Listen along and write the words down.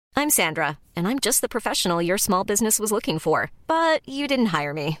I'm Sandra, and I'm just the professional your small business was looking for. But you didn't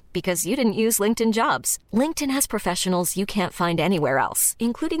hire me because you didn't use LinkedIn Jobs. LinkedIn has professionals you can't find anywhere else,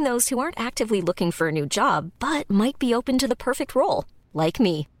 including those who aren't actively looking for a new job, but might be open to the perfect role, like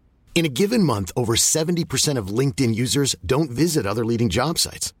me. In a given month, over 70% of LinkedIn users don't visit other leading job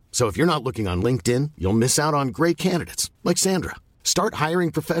sites. So if you're not looking on LinkedIn, you'll miss out on great candidates like Sandra. Start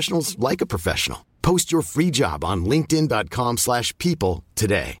hiring professionals like a professional. Post your free job on linkedin.com/people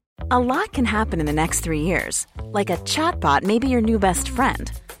today. A lot can happen in the next 3 years. Like a chatbot may be your new best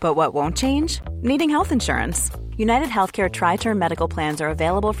friend. But what won't change? Needing health insurance. United Healthcare Tri-Term Medical Plans are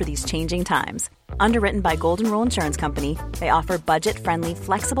available for these changing times. Underwritten by Golden Rule Insurance Company, they offer budget-friendly,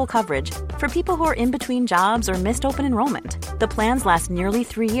 flexible coverage for people who are in between jobs or missed open enrollment. The plans last nearly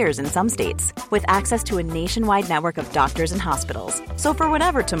 3 years in some states, with access to a nationwide network of doctors and hospitals. So for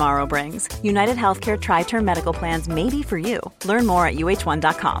whatever tomorrow brings, United Healthcare Tri-Term Medical Plans may be for you. Learn more at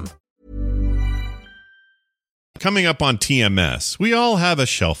uh1.com. Coming up on TMS, we all have a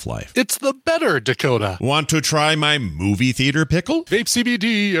shelf life. It's the better Dakota. Want to try my movie theater pickle? Vape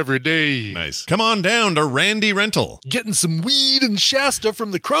CBD every day. Nice. Come on down to Randy Rental. Getting some weed and Shasta from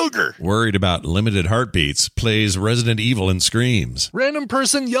the Kroger. Worried about limited heartbeats, plays Resident Evil and screams. Random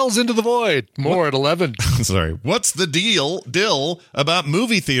person yells into the void. More at 11. Sorry. What's the dill about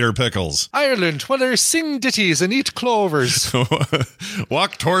movie theater pickles? Ireland, where they sing ditties and eat clovers.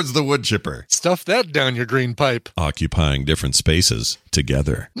 Walk towards the wood chipper. Stuff that down your green pipe. Occupying different spaces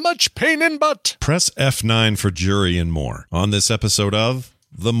together. Much pain in butt. Press F9 for jury and more on this episode of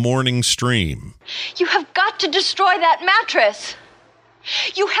The Morning Stream. You have got to destroy that mattress.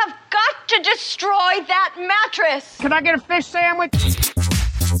 You have got to destroy that mattress. Can I get a fish sandwich?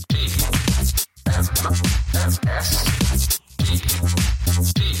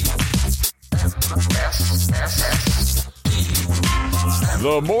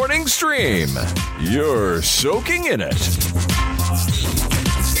 The Morning Stream. You're soaking in it.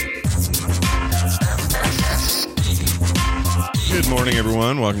 Good morning,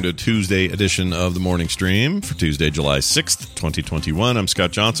 everyone. Welcome to a Tuesday edition of The Morning Stream for Tuesday, July 6th, 2021. I'm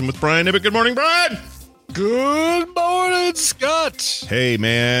Scott Johnson with Brian Ibbett. Good morning, Brian! Good morning, Scott. Hey,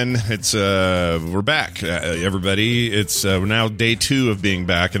 man. It's we're back, everybody. It's now day 2 of being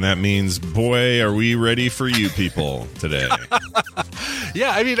back, and that means, boy, are we ready for you people today.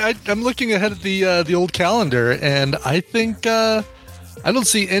 Yeah, I mean, I'm looking ahead at the old calendar, and I think I don't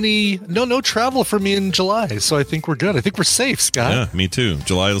see no travel for me in July, so I think we're good. I think we're safe, Scott. Yeah, me too.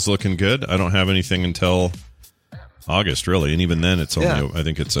 July is looking good. I don't have anything until August, really, and even then, it's only I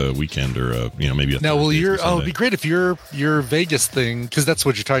think it's a weekend or maybe a now. Well, it'd be great if your Vegas thing, because that's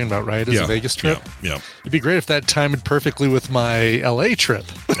what you're talking about, right? Is a Vegas trip? Yeah. It'd be great if that timed perfectly with my LA trip.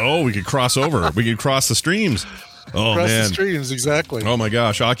 Oh, we could cross over. We could cross the streams. Oh, Across man. the streams, exactly. Oh, my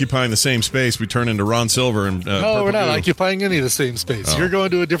gosh. Occupying the same space, we turn into Ron Silver. And no, we're not occupying any of the same space. Oh. You're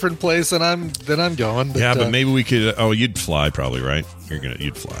going to a different place than I'm going. But, but maybe we could... you'd fly probably, right?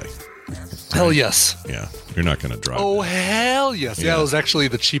 You'd fly. Hell yes. Yeah. You're not going to drive. Oh, hell yes. Yeah, it was actually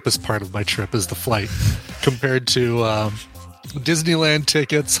the cheapest part of my trip is the flight compared to Disneyland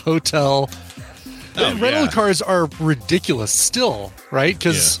tickets, hotel. Rental cars are ridiculous still, right?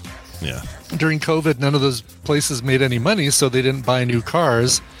 Because during COVID, none of those places made any money, so they didn't buy new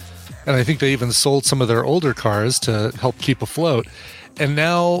cars. And I think they even sold some of their older cars to help keep afloat. And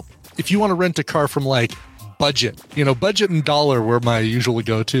now, if you want to rent a car from budget and dollar were my usual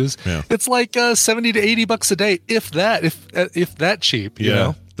go-tos. Yeah. It's like $70 to $80 a day, if that cheap. You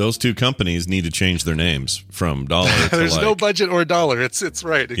know? Those two companies need to change their names from dollar to There's no budget or dollar. It's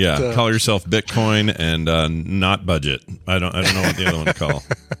right. Call yourself Bitcoin and not budget. I don't know what the other one to call.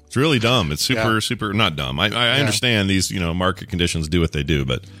 It's really dumb. It's super not dumb. I understand these market conditions do what they do,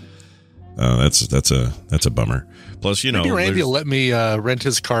 but that's a bummer. Plus, maybe Randy will let me rent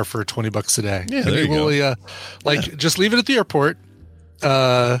his car for $20 a day. Yeah, there you go. Just leave it at the airport.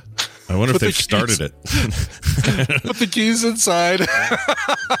 I wonder if they've started it. Put the keys inside.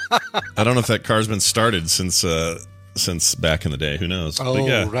 I don't know if that car's been started since back in the day. Who knows?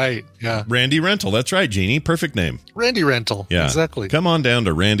 Oh, right. Yeah. Randy Rental. That's right, Jeannie. Perfect name. Randy Rental. Yeah. Exactly. Come on down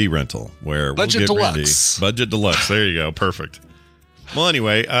to Randy Rental, where Budget we'll get Deluxe. Randy. Budget Deluxe. There you go. Perfect. Well,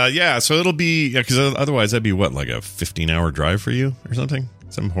 anyway, so it'll be, because otherwise that'd be what, like a 15-hour drive for you or something?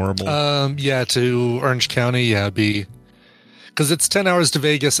 Some horrible. To Orange County, it'd be, because it's 10 hours to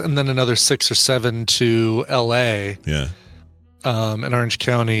Vegas and then another 6 or 7 to LA. Yeah. In Orange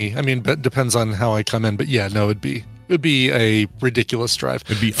County, I mean, but depends on how I come in, but it'd be a ridiculous drive.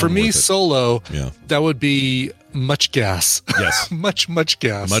 It'd be for me solo. Yeah. That would be much gas. Yes. much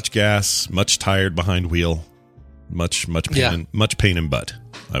gas. Much gas, much tired behind wheel. Much pain, much pain in butt.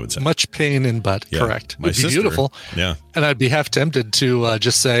 I would say. Much pain in butt, Yeah. correct. My It'd be sister, beautiful. yeah. And I'd be half tempted to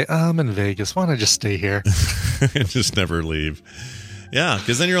just say, I'm in Vegas. Why don't I just stay here? Just never leave. Yeah,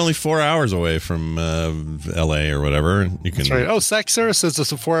 because then you're only 4 hours away from L.A. or whatever. You can. That's right. Oh, Zach Sarah says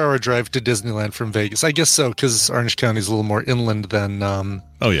it's a 4-hour drive to Disneyland from Vegas. I guess so, because Orange County is a little more inland than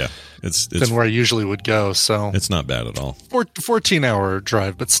Oh yeah, it's than where I usually would go. So it's not bad at all. 14-hour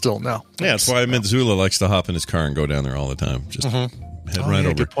drive, but still no. Yeah, that's why Mitsula likes to hop in his car and go down there all the time. Just head right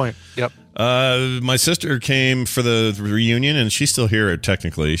over. Good point. Yep. My sister came for the reunion, and she's still here.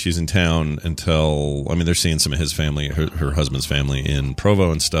 Technically, she's in town until they're seeing some of his family, her husband's family in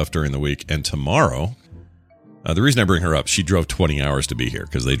Provo and stuff during the week. And tomorrow, the reason I bring her up, she drove 20 hours to be here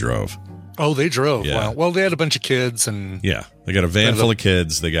because they drove. Oh, they drove. Yeah. Wow. Well, they had a bunch of kids, and Yeah, they got a van full of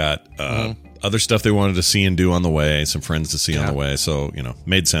kids. They got other stuff they wanted to see and do on the way, some friends to see on the way. So,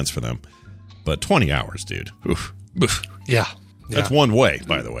 made sense for them. But 20 hours, dude. Oof. Oof. yeah. That's one way,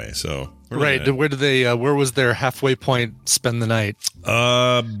 by the way. So Right. Where did they? Where was their halfway point? Spend the night?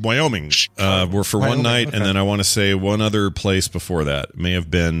 Wyoming. We're for Wyoming, one night, okay. and then I want to say one other place before that. May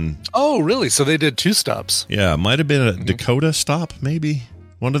have been. Oh, really? So they did 2 stops. Yeah, might have been a Dakota stop, maybe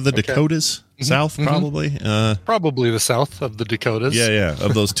one of the Dakotas south, probably. Probably the south of the Dakotas. Yeah.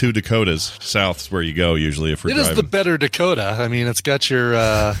 Of those 2 Dakotas, south's where you go usually if we're It driving. is the better Dakota. I mean, it's got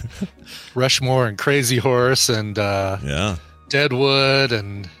your Rushmore and Crazy Horse and Yeah, Deadwood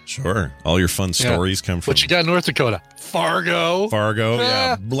and sure. All your fun stories come from what you got in North Dakota? Fargo.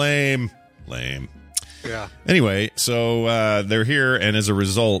 Yeah, lame. Yeah. Anyway, so they're here, and as a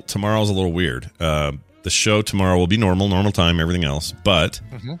result, tomorrow's a little weird. The show tomorrow will be normal time, everything else. But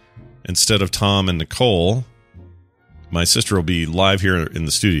instead of Tom and Nicole, my sister will be live here in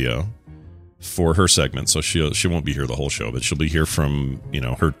the studio for her segment. So she won't be here the whole show, but she'll be here from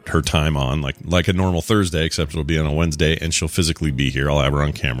her time on, like a normal Thursday, except it'll be on a Wednesday, and she'll physically be here. I'll have her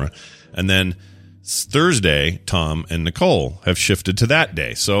on camera, and then Thursday, Tom and Nicole have shifted to that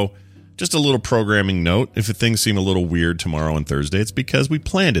day. So just a little programming note: if things seem a little weird tomorrow and Thursday, it's because we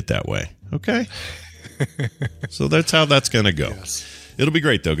planned it that way. Okay. So that's how that's going to go. Yes. It'll be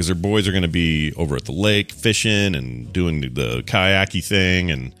great, though, because their boys are going to be over at the lake fishing and doing the kayaky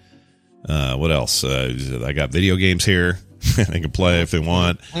thing. And what else? I got video games here. They can play if they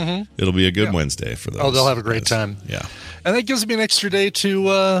want. It'll be a good Wednesday for those. Oh, they'll have a great time. Yeah. And that gives me an extra day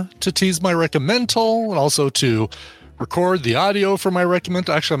to tease my recommendal and also to record the audio for my recommendal.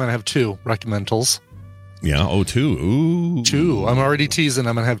 Actually, I'm going to have 2 recommendals. Yeah. Oh, 2. Ooh. 2. I'm already teasing.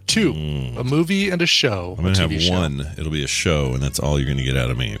 I'm going to have 2. A movie and a show. I'm going to have TV show. 1. It'll be a show, and that's all you're going to get out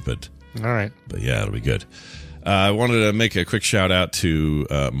of me. But All right. But yeah, it'll be good. I wanted to make a quick shout out to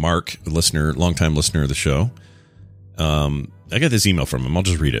Mark, longtime listener of the show. I got this email from him. I'll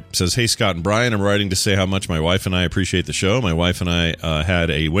just read it. It says, "Hey, Scott and Brian, I'm writing to say how much my wife and I appreciate the show. My wife and I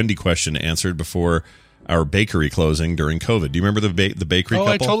had a Wendy question answered before our bakery closing during COVID. Do you remember the bakery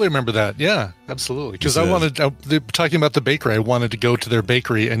couple? I totally remember that. Yeah, absolutely. Because talking about the bakery, I wanted to go to their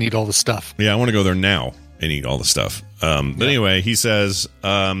bakery and eat all the stuff. Yeah, I want to go there now and eat all the stuff. But anyway, he says,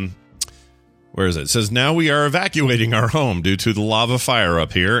 where is it? It says, now we are evacuating our home due to the lava fire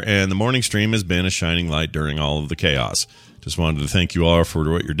up here, and the morning stream has been a shining light during all of the chaos. Just wanted to thank you all for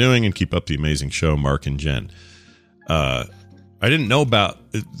what you're doing and keep up the amazing show, Mark and Jen. I didn't know about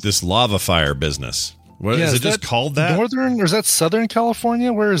this lava fire business. What is it just called that? Northern, or is that Southern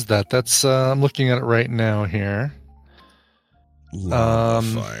California? Where is that? That's I'm looking at it right now here. Lava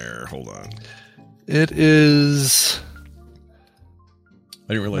fire. Hold on. It is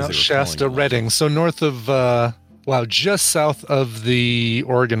I didn't realize Mount they were Shasta, calling it Redding. So north of just south of the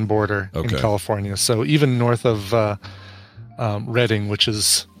Oregon border in California. So even north of Redding, which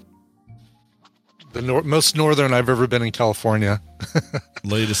is the most northern I've ever been in California.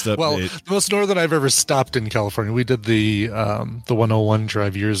 Latest update. Well, the most northern I've ever stopped in California. We did the 101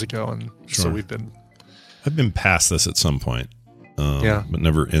 drive years ago, and so I've been past this at some point, but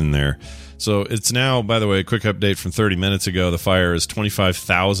never in there. So it's now, by the way, a quick update from 30 minutes ago. The fire is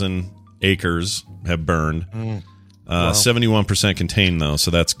 25,000 acres have burned. 71% contained, though,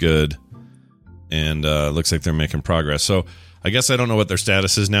 so that's good. And looks like they're making progress. So I guess I don't know what their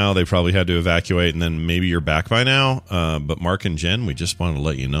status is now. They probably had to evacuate, and then maybe you're back by now. But Mark and Jen, we just wanted to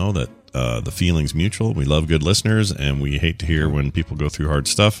let you know that the feeling's mutual. We love good listeners, and we hate to hear when people go through hard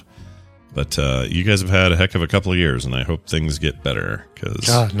stuff. But you guys have had a heck of a couple of years, and I hope things get better.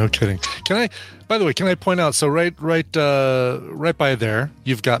 God, no kidding. By the way, can I point out? So right by there,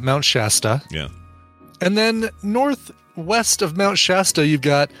 you've got Mount Shasta. Yeah. And then northwest of Mount Shasta, you've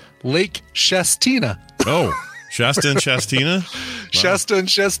got Lake Shastina. Oh, Shasta and Shastina? Shasta and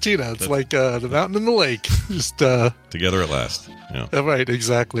Shastina. It's like the mountain and the lake. Just together at last. Yeah. Right,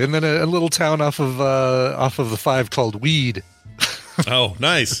 exactly. And then a little town off of the 5 called Weed. Oh,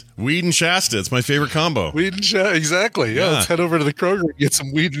 nice. Weed and Shasta. It's my favorite combo. Weed and Shasta. Exactly. Yeah, let's head over to the Kroger and get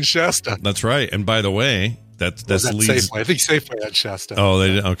some Weed and Shasta. That's right. And by the way, that's leads. Safeway. I think Safeway had Shasta. Oh,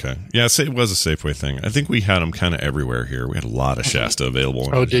 they did? Okay. Yeah, it was a Safeway thing. I think we had them kind of everywhere here. We had a lot of Shasta available.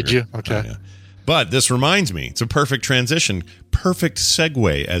 Oh, did you? Okay. Yeah. But this reminds me, it's a perfect transition, perfect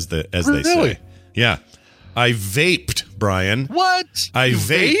segue, as they say. Yeah. I vaped, Brian. What? I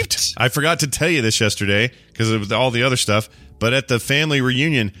vaped. I forgot to tell you this yesterday because of all the other stuff. But at the family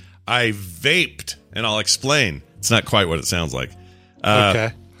reunion, I vaped, and I'll explain. It's not quite what it sounds like.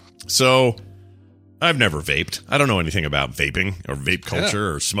 Okay. So I've never vaped. I don't know anything about vaping or vape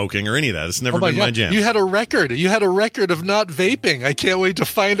culture or smoking or any of that. It's never been my jam. You had a record. You had a record of not vaping. I can't wait to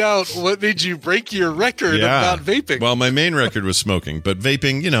find out what made you break your record of not vaping. Well, my main record was smoking, but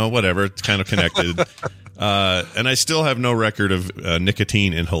vaping, whatever. It's kind of connected. And I still have no record of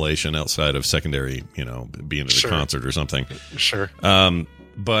nicotine inhalation outside of secondary, being at a concert or something. Sure.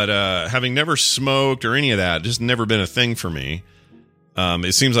 But having never smoked or any of that, just never been a thing for me.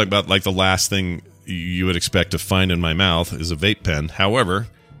 It seems like about the last thing you would expect to find in my mouth is a vape pen. However,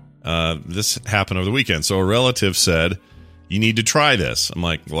 this happened over the weekend. So a relative said, you need to try this. I'm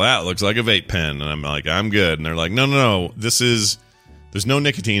like, well, that looks like a vape pen. And I'm like, I'm good. And they're like, no. There's no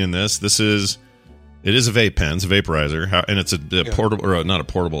nicotine in this. It is a vape pen. It's a vaporizer. And it's a portable, or not a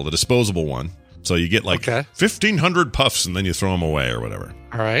portable, the disposable one. So you get 1,500 puffs and then you throw them away or whatever.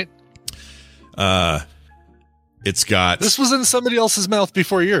 All right. It's got... This was in somebody else's mouth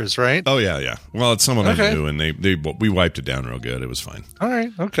before yours, right? Oh, yeah. Well, it's someone I knew, and we wiped it down real good. It was fine. All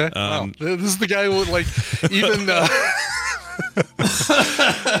right, okay. Wow. This is the guy who, even...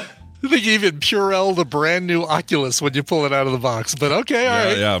 I think even Purell the brand new Oculus when you pull it out of the box. But okay, all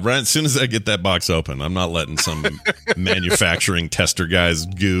right. Yeah, right. As soon as I get that box open, I'm not letting some manufacturing tester guy's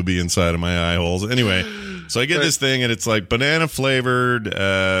goo be inside of my eye holes. Anyway, so I get this thing, and it's banana flavored...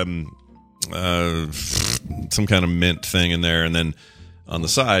 some kind of mint thing in there, and then on the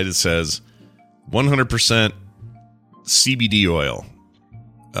side it says 100% CBD oil,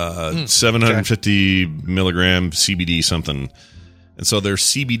 750 milligram CBD something, and so there's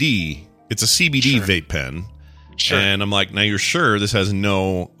CBD. It's a CBD vape pen. Sure. And I'm like, now you're sure this has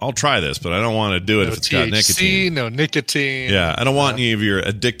I'll try this, but I don't want to do it if it's got nicotine. No nicotine. Yeah, I don't want any of your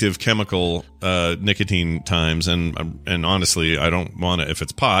addictive chemical nicotine times, and honestly, I don't want it if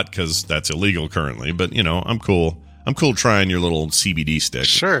it's pot because that's illegal currently. But I'm cool. I'm cool trying your little CBD stick.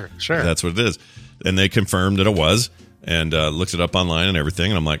 Sure. That's what it is. And they confirmed that it was, and looked it up online and everything.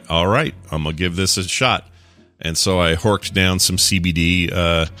 And I'm like, all right, I'm gonna give this a shot. And so I horked down some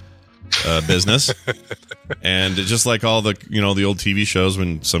CBD. Business. And just like all the the old TV shows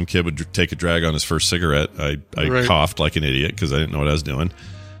when some kid would take a drag on his first cigarette, I coughed like an idiot because I didn't know what I was doing,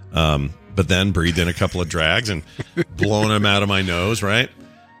 but then breathed in a couple of drags and blowing them out of my nose, right?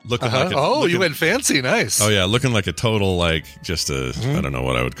 You went fancy. Nice. Oh yeah, looking like a total I don't know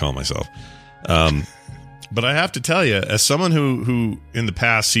what I would call myself. But I have to tell you, as someone who in the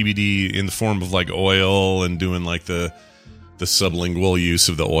past CBD in the form of oil and doing the sublingual use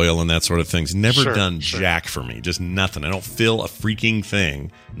of the oil and that sort of thing's never done jack for me. Just nothing. I don't feel a freaking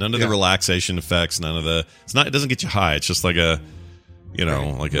thing. None of the relaxation effects. None of the. It doesn't get you high. It's just like a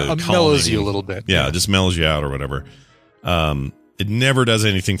mellows you a little bit. Yeah, it just mellows you out or whatever. It never does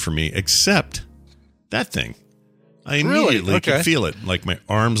anything for me except that thing. I immediately could feel it. Like my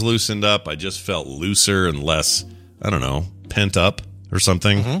arms loosened up. I just felt looser and less, I don't know, pent up or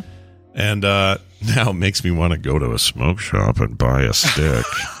something. Mm-hmm. And now it makes me want to go to a smoke shop and buy a stick.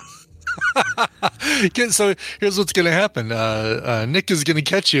 So here's what's going to happen. Nick is going to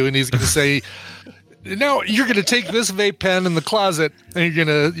catch you, and he's going to say, "Now you're going to take this vape pen in the closet, and you're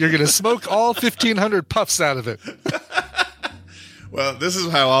going to smoke all 1,500 puffs out of it." Well, this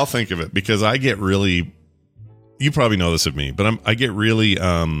is how I'll think of it, because I get really. You probably know this of me, but I get really.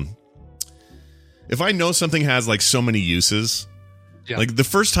 If I know something has so many uses. Yeah. The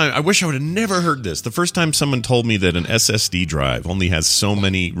first time, I wish I would have never heard this. The first time someone told me that an SSD drive only has so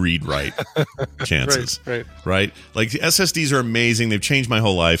many read-write chances. Right? SSDs are amazing. They've changed my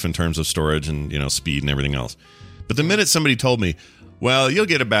whole life in terms of storage and, speed and everything else. But the minute somebody told me, well, you'll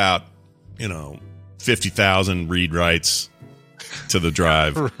get about, 50,000 read-writes to the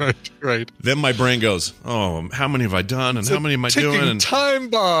drive. Right. Then my brain goes, oh, how many have I done? And how many am I doing? And time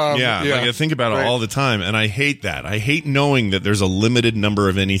bomb. Yeah. I think about it all the time. And I hate that. I hate knowing that there's a limited number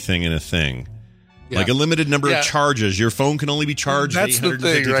of anything in a thing. Like a limited number of charges. Your phone can only be charged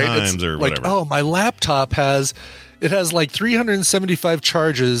 850 times or whatever. Like, oh, my laptop has like 375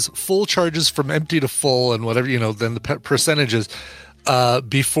 charges, full charges from empty to full and whatever, then the percentages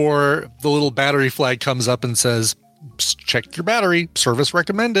before the little battery flag comes up and says, check your battery, service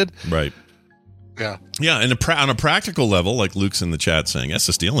recommended. Right. Yeah. Yeah. And on a practical level, like Luke's in the chat saying,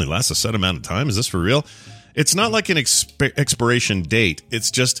 SSD only lasts a set amount of time. Is this for real? It's not like an expiration date.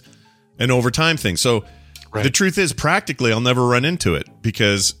 It's just an overtime thing. So the truth is, practically, I'll never run into it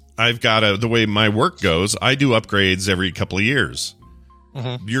because I've got the way my work goes, I do upgrades every couple of years.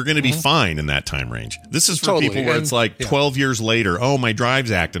 Mm-hmm. You're going to be fine in that time range. This is for people where it's like 12 years later. Oh, my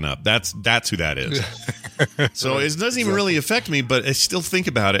drive's acting up. That's who that is. So it doesn't even really affect me, but I still think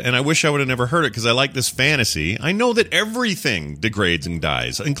about it, and I wish I would have never heard it because I like this fantasy. I know that everything degrades and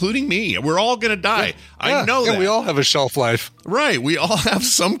dies, including me. We're all going to die. I know that. We all have a shelf life. Right. We all have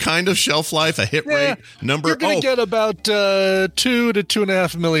some kind of shelf life, a hit rate number. You're going to get about 2 to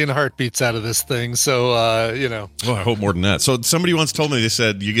 2.5 million heartbeats out of this thing, so, Oh, I hope more than that. So somebody once told me, they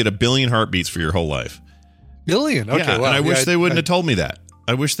said, you get 1 billion heartbeats for your whole life. Billion? Okay, yeah, wow. And I wish they wouldn't have told me that.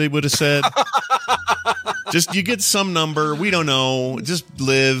 I wish they would have said, just you get some number. We don't know. Just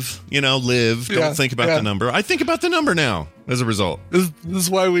live. Live. Don't think about the number. I think about the number now as a result. This is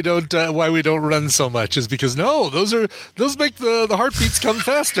why we don't run so much. Is because those make the heartbeats come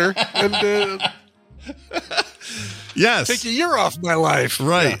faster and yes, take a year off my life.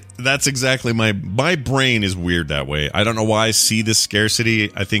 Right. Yeah. That's exactly my brain is weird that way. I don't know why I see this scarcity.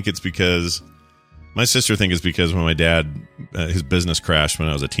 I think it's because. My sister thinks it's because when my dad, his business crashed when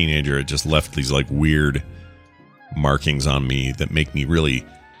I was a teenager, it just left these like weird markings on me that make me really,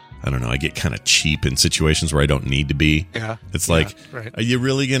 I don't know, I get kind of cheap in situations where I don't need to be. Yeah. It's like, Are you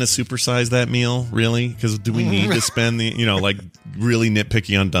really going to supersize that meal? Really? Because do we need to spend like really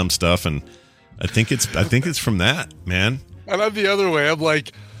nitpicky on dumb stuff? And I think it's from that, man. And I'm the other way. I'm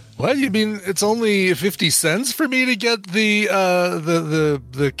like, what? You mean it's only 50 cents for me to get the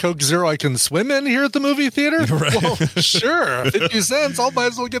Coke Zero I can swim in here at the movie theater? Right. Well, sure. 50 cents. I'll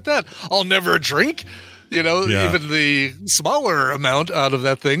might as well get that. I'll never drink, even the smaller amount out of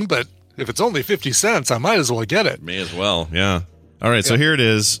that thing. But if it's only 50 cents, I might as well get it. May as well. Yeah. All right. So here it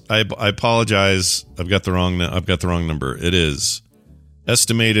is. I apologize. I've got the wrong number. It is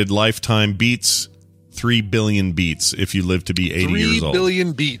estimated lifetime beats. 3 billion beats if you live to be 80 years old. 3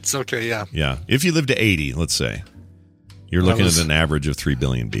 billion beats. Okay, yeah. Yeah. If you live to 80, let's say. You're looking at an average of 3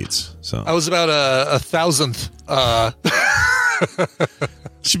 billion beats. So I was about a thousandth.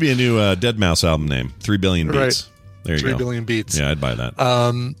 Should be a new Deadmau5 album name. 3 billion beats. Right. There you go. 3 billion beats. Yeah, I'd buy that.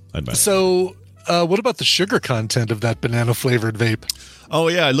 So what about the sugar content of that banana flavored vape? Oh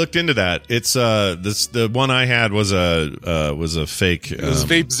yeah, I looked into that. It's the one I had was a fake. It was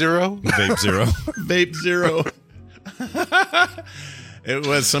Vape Zero. Vape Zero. Vape Zero. It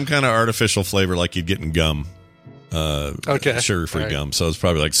was some kind of artificial flavor like you'd get in gum. Sugar-free gum. So it's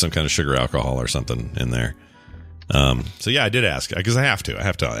probably like some kind of sugar alcohol or something in there. So yeah, I did ask because I have to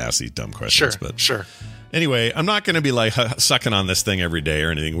ask these dumb questions. Sure. Anyway, I'm not going to be like sucking on this thing every day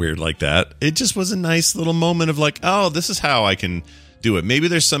or anything weird like that. It just was a nice little moment of like, oh, this is how I can do it. Maybe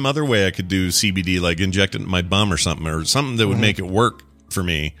there's some other way I could do CBD, like inject it in my bum or something that would make it work for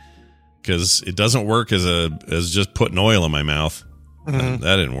me, because it doesn't work as just putting oil in my mouth. That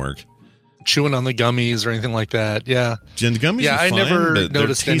didn't work. Chewing on the gummies or anything like that. Yeah. The gummies are fine, I never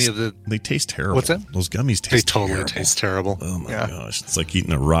noticed any of the... They taste terrible. What's that? Those gummies taste terrible. They totally taste terrible. Oh my gosh. It's like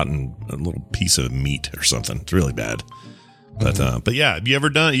eating a little piece of meat or something. It's really bad. But yeah, you ever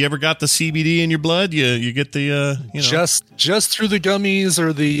got the CBD in your blood? You get the just through the gummies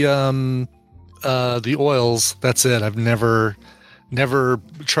or the oils. That's it. I've never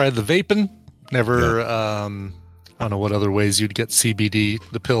tried the vaping. Never. I don't know what other ways you'd get CBD.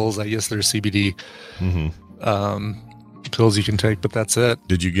 The pills, I guess there's CBD pills you can take, but that's it.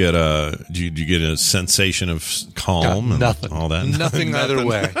 Did you get a sensation of calm? Nothing. And all that. Nothing either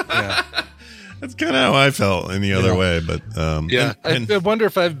way. Yeah. That's kind of how I felt in the other way, but I wonder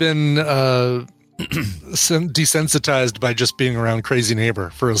if I've been desensitized by just being around crazy neighbor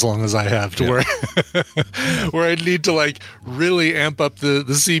for as long as I have, to where I need to like really amp up the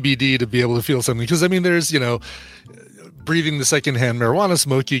CBD to be able to feel something. Because I mean, there's breathing the secondhand marijuana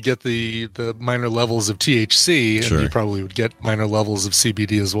smoke, you get the minor levels of THC, and you probably would get minor levels of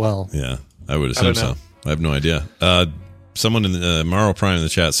CBD as well. Yeah, I would assume so. I have no idea. Someone in the Morrow Prime in the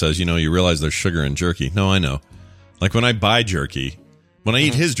chat says, you realize there's sugar in jerky. No, I know. Like when I buy jerky, when I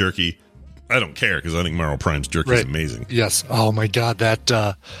eat his jerky, I don't care because I think Morrow Prime's jerky is amazing. Yes. Oh my God,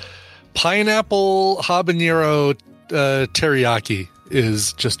 that pineapple habanero teriyaki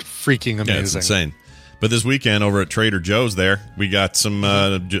is just freaking amazing. Yeah, it's insane. But this weekend over at Trader Joe's we got some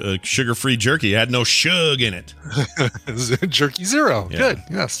sugar-free jerky. It had no shug in it. Jerky zero. Yeah. Good,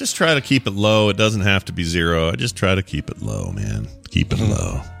 yes. Just try to keep it low. It doesn't have to be zero. I just try to keep it low, man. Keep it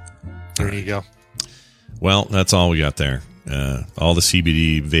low. There you go. Well, that's all we got there. All the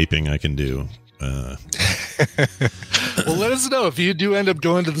CBD vaping I can do. Well, let us know if you do end up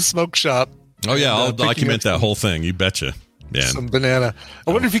going to the smoke shop. Oh, yeah, I'll document that whole thing. You betcha. Yeah. Some banana.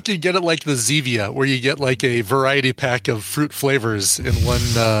 I wonder if you could get it like the Zevia, where you get like a variety pack of fruit flavors in one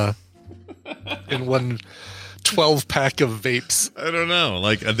 12-pack of vapes. I don't know.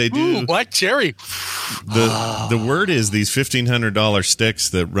 Like they do. Ooh, black cherry. The word is these $1,500 sticks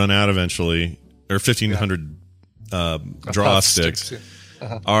that run out eventually, or 1,500 draw sticks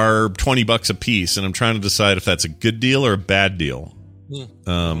are $20 a piece, and I'm trying to decide if that's a good deal or a bad deal.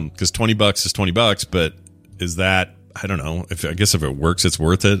 Because $20 is $20, but is that? I don't know. I guess if it works, it's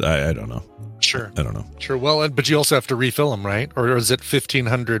worth it. I don't know. Sure. I don't know. Sure. Well, but you also have to refill them, right? Or is it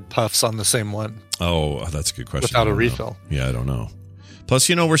 1,500 puffs on the same one? Oh, that's a good question. Without a refill. Yeah, I don't know. Plus,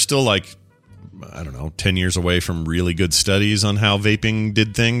 we're still like, I don't know, 10 years away from really good studies on how vaping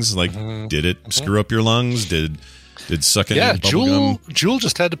did things. Like, did it screw up your lungs? Did sucking in bubblegum? Juul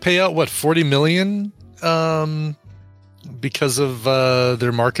just had to pay out, what, $40 million? Because of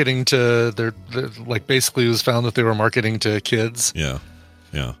their marketing to like basically it was found that they were marketing to kids. Yeah.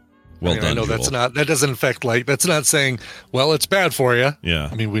 Well done. I know Juul. that doesn't affect that's not saying, well, it's bad for you. Yeah.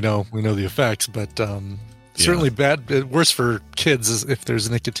 I mean, we know the effects, but certainly worse for kids if there's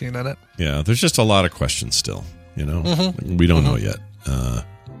nicotine in it. Yeah. There's just a lot of questions still, We don't know yet.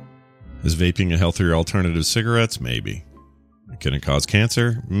 Is vaping a healthier alternative to cigarettes? Maybe. Can it cause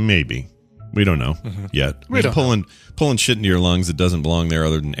cancer? Maybe. We don't know yet. Pulling shit into your lungs that doesn't belong there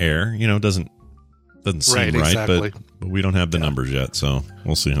other than air, doesn't seem right. Exactly. But we don't have the numbers yet, so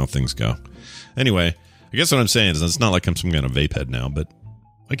we'll see how things go. Anyway, I guess what I'm saying is it's not like I'm some kind of vape head now, but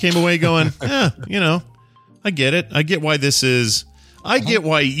I came away going, I get it. I get why this is. I get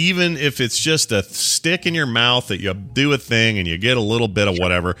why even if it's just a stick in your mouth that you do a thing and you get a little bit of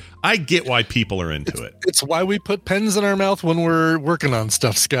whatever, I get why people are into it. It's why we put pens in our mouth when we're working on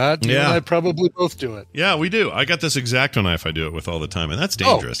stuff, Scott. You and I probably both do it. Yeah, we do. I got this X-Acto knife I do it with all the time, and that's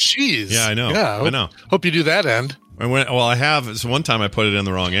dangerous. Oh, jeez. Yeah, I know. Yeah, I know. Hope you do that end. I have. So one time I put it in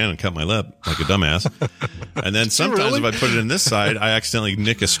the wrong end and cut my lip like a dumbass. And then sometimes if I put it in this side, I accidentally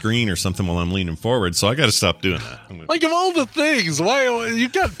nick a screen or something while I'm leaning forward. So I got to stop doing that. Like of all the things, why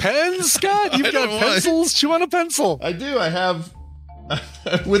you've got pens, Scott? You've got pencils. Chew on a pencil. I do. I have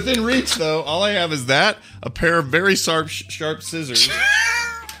within reach though. All I have is that a pair of very sharp scissors,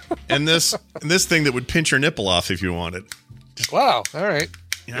 and this thing that would pinch your nipple off if you wanted. Wow. All right.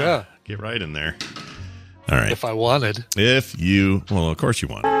 Yeah. Get right in there. All right. If I wanted. Of course you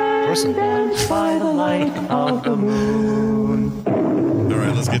want. Of course I want. By the light of the moon. All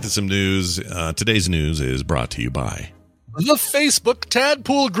right, let's get to some news. Today's news is brought to you by the Facebook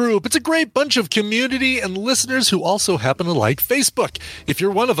Tadpool Group. It's a great bunch of community and listeners who also happen to like Facebook. If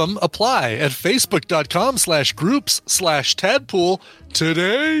you're one of them, apply at facebook.com/groups/Tadpool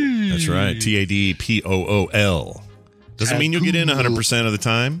today. That's right. TADPOOL. Doesn't mean you'll get in 100% of the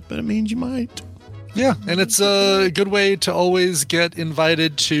time, but it means you might. Yeah, and it's a good way to always get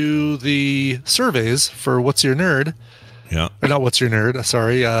invited to the surveys for What's Your Nerd. Yeah. Or not What's Your Nerd,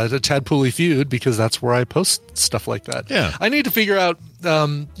 sorry, the Tadpooly Feud, because that's where I post stuff like that. Yeah. I need to figure out,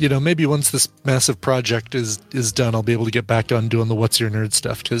 maybe once this massive project is done, I'll be able to get back on doing the What's Your Nerd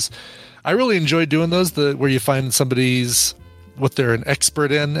stuff, because I really enjoy doing those, where you find what they're an expert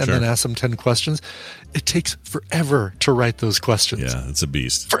in and then ask them 10 questions. It takes forever to write those questions. Yeah, it's a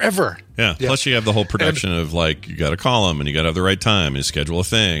beast. Forever. Yeah. Plus you have the whole production of you got to call them and you got to have the right time and you schedule a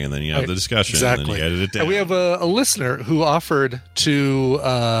thing and then you have the discussion and then you edit it down. And we have a listener who offered to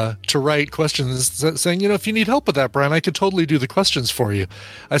write questions saying, if you need help with that, Brian, I could totally do the questions for you.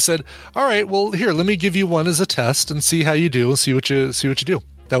 I said, all right, well, here, let me give you one as a test and see how you do and see what you do.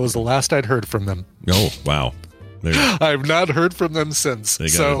 That was the last I'd heard from them. Oh, wow. I've not heard from them since. They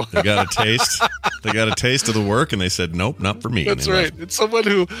got a taste. They got a taste of the work, and they said, "Nope, not for me." That's right. It's someone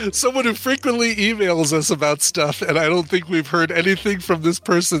who frequently emails us about stuff, and I don't think we've heard anything from this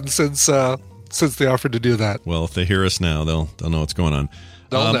person since they offered to do that. Well, if they hear us now, they'll know what's going on.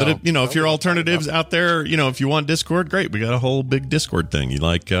 But if your alternatives out there, if you want Discord, great. We got a whole big Discord thing. You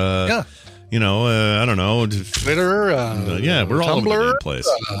like? I don't know. Twitter. We're all over the damn place.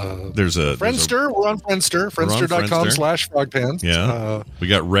 There's a Friendster. We're on Friendster. Friendster.com/frogpants. Yeah. We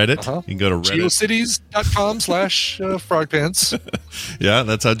got Reddit. You can go to Reddit. Geocities.com/frogpants. Yeah,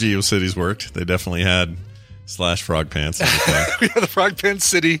 that's how GeoCities worked. They definitely had /Frog Pants. We have the Frog Pants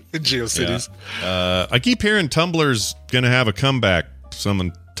City in GeoCities. Yeah. I keep hearing Tumblr's going to have a comeback.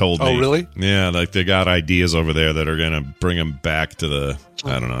 Someone told me. Oh, really? Yeah, like they got ideas over there that are going to bring them back to the...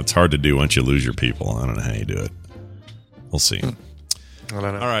 I don't know. It's hard to do once you lose your people. I don't know how you do it. We'll see. I don't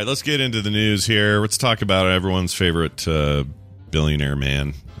know. All right, let's get into the news here. Let's talk about everyone's favorite billionaire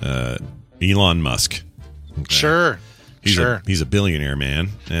man, Elon Musk. Okay. Sure. He's a billionaire man,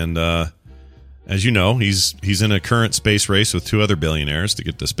 and as you know, he's in a current space race with 2 other billionaires to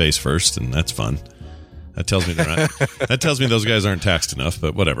get to space first, and that's fun. That tells me that tells me those guys aren't taxed enough,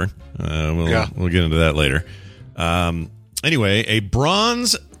 but whatever. We'll get into that later. Anyway, a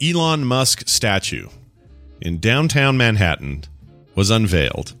bronze Elon Musk statue in downtown Manhattan was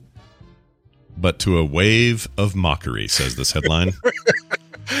unveiled, but to a wave of mockery, says this headline.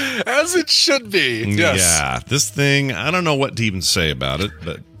 As it should be. Yes. Yeah, this thing, I don't know what to even say about it,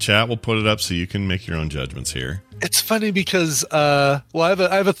 but chat will put it up so you can make your own judgments here. It's funny because, I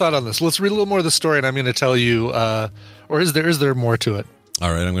have a thought on this. Let's read a little more of the story, and I'm going to tell you, or is there more to it?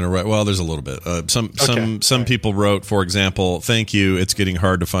 All right, I'm going to write. Well, there's a little bit. Some people wrote, for example, "Thank you. It's getting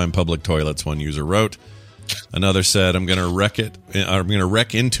hard to find public toilets." One user wrote. Another said, "I'm going to wreck it. I'm going to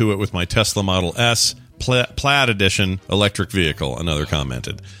wreck into it with my Tesla Model S Plaid Edition electric vehicle." Another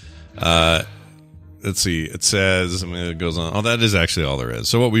commented. Let's see. It says, it goes on. Oh, that is actually all there is.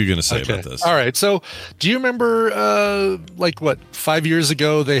 So what were you going to say about this? All right. So do you remember, 5 years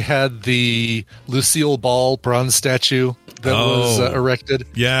ago, they had the Lucille Ball bronze statue that was erected?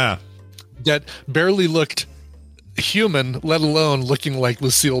 Yeah. That barely looked human, let alone looking like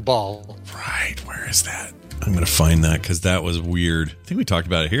Lucille Ball. Right. Where is that? I'm going to find that because that was weird. I think we talked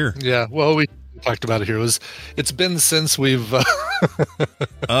about it here. Yeah. Well, we talked about it here. It's been since we've...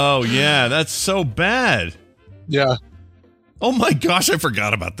 Oh, yeah. That's so bad. Yeah. Oh, my gosh. I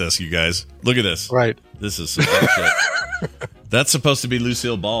forgot about this, you guys. Look at this. Right. This is some shit. That's supposed to be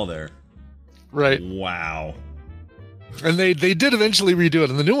Lucille Ball there. Right. Wow. And they did eventually redo it,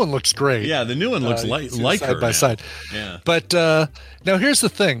 and the new one looks great. Yeah, the new one looks like side her by now. side. Yeah. But now here's the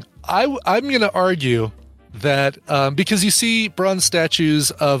thing. I'm going to argue that because you see bronze statues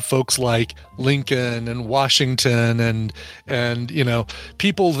of folks like Lincoln and Washington and you know,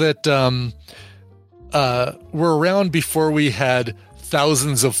 people that were around before we had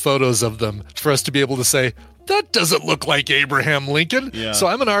thousands of photos of them for us to be able to say, that doesn't look like Abraham Lincoln. Yeah. So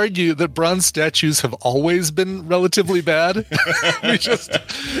I'm going to argue that bronze statues have always been relatively bad.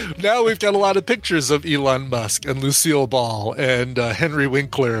 Now we've got a lot of pictures of Elon Musk and Lucille Ball and Henry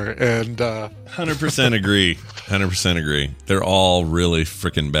Winkler and 100% agree. 100% agree. They're all really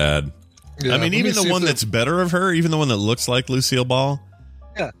freaking bad. Yeah, I mean, even the one that's better of her, even the one that looks like Lucille Ball,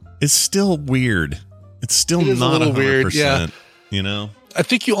 is still weird. It's still not 100%. Weird. Yeah. You know? I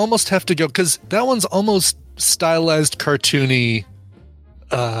think you almost have to go, because that one's almost stylized cartoony.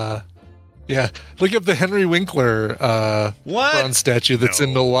 Look up the Henry Winkler bronze statue that's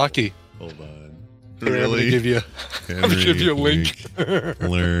in Milwaukee. Hold on. Really? I'm going to give you a link.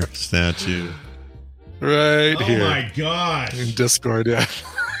 Winkler statue. Right here. Oh my gosh. In Discord, yeah.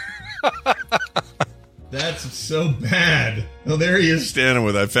 That's so bad. Oh, there he is standing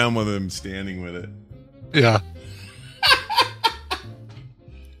with it. I found one of them standing with it. Yeah.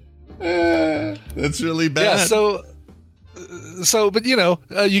 That's really bad. Yeah, so, but you know,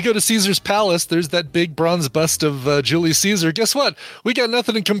 you go to Caesar's Palace, there's that big bronze bust of Julius Caesar. Guess what? We got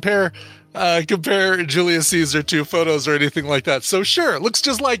nothing to compare Julius Caesar to photos or anything like that. So sure, it looks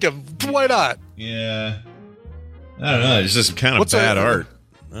just like him. Why not? Yeah. I don't know. It's just kind of bad art.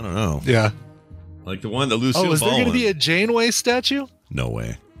 I don't know. Yeah. Like the one that Lucille Ball. Oh, is there going to be a Janeway statue? No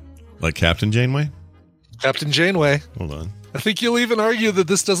way. Like Captain Janeway? Captain Janeway. Hold on. I think you'll even argue that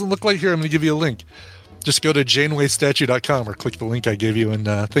this doesn't look like here. I'm going to give you a link. Just go to janewaystatue.com or click the link I gave you. And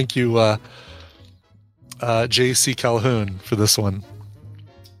thank you, J.C. Calhoun, for this one.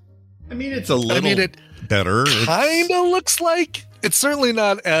 I mean, it's a little better. It kind of looks like. It's certainly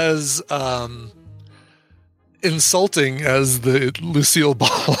not as insulting as the Lucille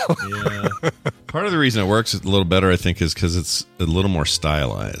Ball. Yeah. Part of the reason it works a little better, I think, is because it's a little more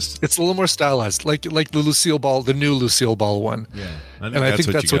stylized. It's a little more stylized, like the Lucille Ball, the new Lucille Ball one. Yeah, I think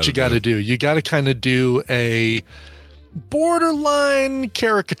that's what you got to do. You got to kind of do a borderline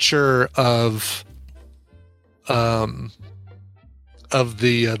caricature of the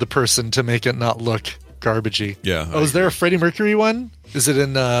person to make it not look garbagey. Yeah. Oh, is there a Freddie Mercury one? Is it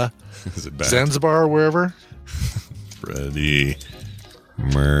in is it Zanzibar or wherever? Freddie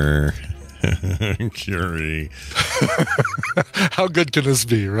Mercury. How good can this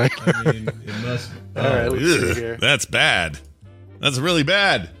be, right? I mean, it must. All right, let's see here. That's bad. That's really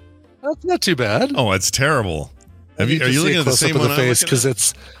bad. That's not too bad. Oh, it's terrible. Are you looking at the same one? The face,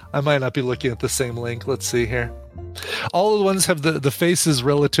 because I might not be looking at the same link. Let's see here. All of the ones have the face is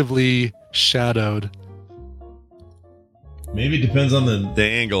relatively shadowed. Maybe it depends on the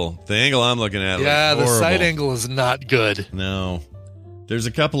angle. The angle I'm looking at. Yeah, the horrible. side angle is not good. No. There's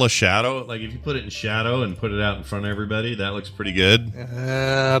a couple of shadow. Like if you put it in shadow and put it out in front of everybody, that looks pretty good.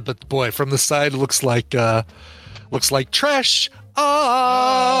 But boy, from the side, it looks like trash.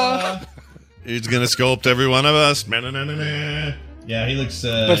 He's gonna sculpt every one of us. Yeah, he looks.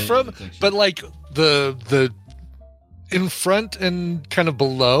 But like the in front and kind of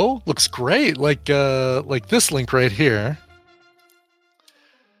below looks great. Like this link right here.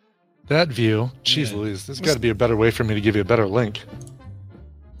 That view. Jeez Louise, there's got to be a better way for me to give you a better link.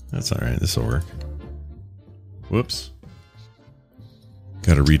 That's all right. This will work. Whoops.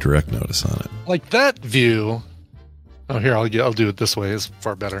 Got a redirect notice on it. Like that view. Oh, here I'll do it this way. It's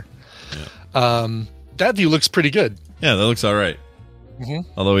far better. Yeah. That view looks pretty good. Yeah, that looks all right.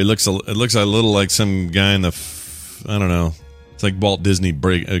 Mm-hmm. Although it looks a little like some guy in I don't know. It's like Walt Disney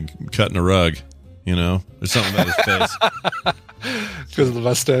cutting a rug. You know, there's something about his face because of the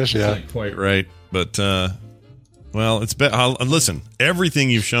mustache. Yeah, not quite right. But well, it's listen.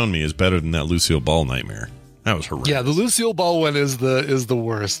 Everything you've shown me is better than that Lucille Ball nightmare. That was horrendous. Yeah, the Lucille Ball one is the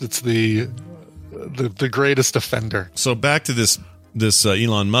worst. It's the greatest offender. So back to this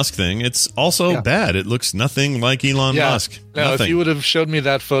Elon Musk thing. It's also bad. It looks nothing like Elon Musk. Now, nothing. if you would have showed me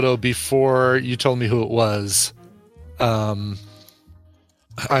that photo before you told me who it was,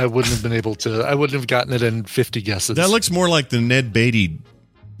 I wouldn't have been able to. I wouldn't have gotten it in 50 guesses. That looks more like the Ned Beatty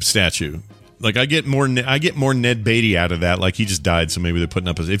statue. Like I get more Ned Beatty out of that. Like he just died, so maybe they're putting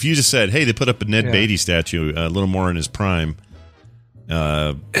up. If you just said, "Hey, they put up a Ned Beatty statue, a little more in his prime,"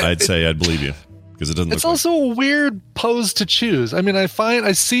 I'd say I'd believe you because it doesn't. It's also a weird pose to choose. I mean, I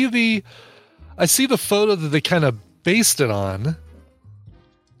see the photo that they kind of based it on,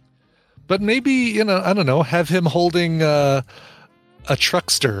 but maybe I don't know, have him holding a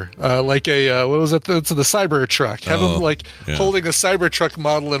truckster, like a what was it? It's the Cyber truck. Have him holding a Cyber truck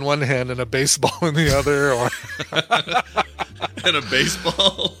model in one hand and a baseball in the other, or and a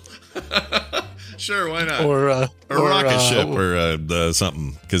baseball. Sure, why not? Or a rocket ship or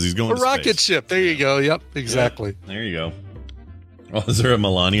something because he's going. A rocket ship. There you go. Yep, exactly. Yeah, there you go. Oh, is there a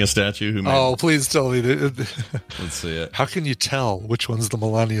Melania statue? Who made Oh, please tell me. Let's see it. How can you tell which one's the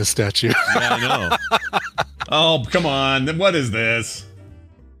Melania statue? Yeah, I know. Oh, come on. What is this?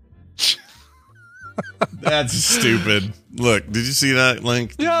 That's stupid. Look, did you see that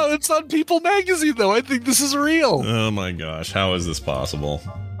link? Yeah, it's on People Magazine, though. I think this is real. Oh, my gosh. How is this possible?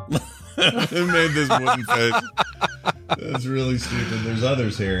 Who made this wooden face? That's really stupid. There's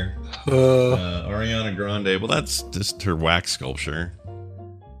others here. Ariana Grande. Well, that's just her wax sculpture.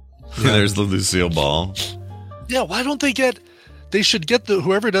 Yeah. There's the Lucille Ball. Yeah, why don't they should get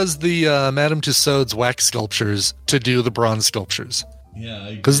whoever does the Madame Tussauds wax sculptures to do the bronze sculptures.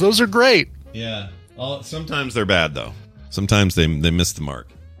 Yeah. Because those are great. Yeah. Sometimes they're bad, though. Sometimes they miss the mark.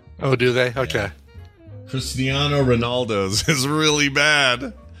 Oh, do they? Okay. Yeah. Cristiano Ronaldo's is really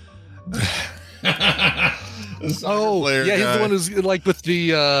bad. Oh, yeah, guy. he's the one who's like with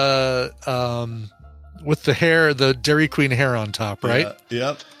the hair, the Dairy Queen hair on top, right? Yeah,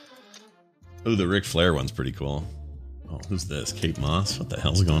 yep. Oh, the Ric Flair one's pretty cool. Oh, who's this? Kate Moss? What the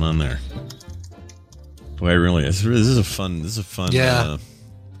hell's going on there? Boy, this is a fun. Yeah.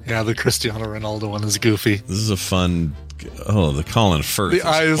 Yeah, the Cristiano Ronaldo one is goofy. This is a fun. Oh, the Colin Firth. The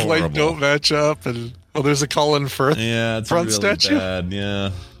eyes horrible. don't match up, and there's a Colin Firth. Yeah, it's front really statue. Bad. Yeah,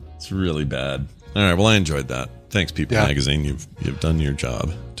 it's really bad. All right, well, I enjoyed that. Thanks, People Magazine. You've done your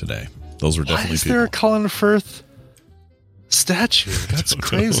job today. Those were definitely. Why is people. there a Colin Firth statue? That's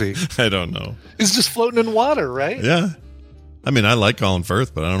crazy. I don't know. He's just floating in water, right? Yeah. I mean, I like Colin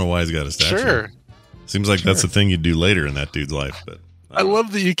Firth, but I don't know why he's got a statue. Sure. Seems like that's the thing you'd do later in that dude's life. But I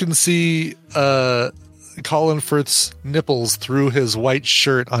love that you can see Colin Firth's nipples through his white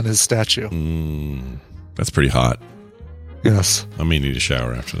shirt on his statue. That's pretty hot. Yes. I may need a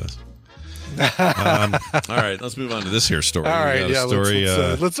shower after this. All right, let's move on to this here story. All right,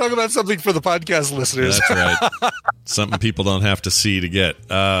 let's talk about something for the podcast listeners. That's right. Something people don't have to see to get.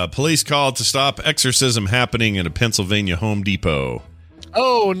 Police called to stop exorcism happening in a Pennsylvania Home Depot.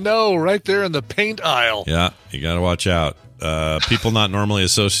 Oh, no, right there in the paint aisle. Yeah, you got to watch out. People not normally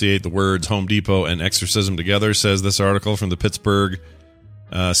associate the words Home Depot and exorcism together, says this article from the Pittsburgh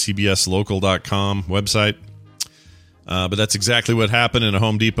CBSLocal.com website. But that's exactly what happened in a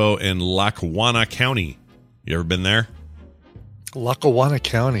Home Depot in Lackawanna County. You ever been there? Lackawanna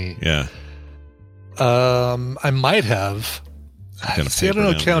County. Yeah. I might have. Kind of See, I don't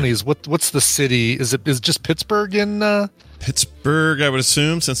know counties. What's the city? Is it just Pittsburgh in? Pittsburgh, I would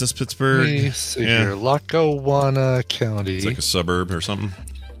assume, since it's Pittsburgh. Let me see here. Lackawanna County. It's like a suburb or something.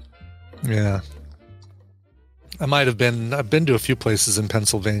 Yeah. I might have been. I've been to a few places in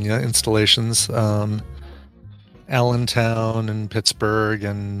Pennsylvania, installations. Allentown and Pittsburgh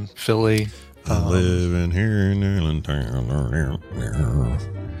and Philly. Living here in Allentown.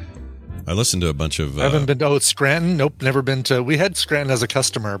 I listened to a bunch of... I haven't been to Scranton. Nope, never been to... We had Scranton as a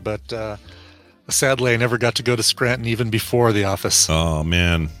customer, but sadly I never got to go to Scranton even before the office. Oh,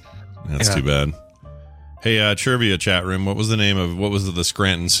 man. That's too bad. Hey, trivia chat room, what was the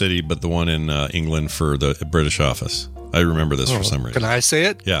Scranton city, but the one in England for the British office? I remember this for some reason. Can I say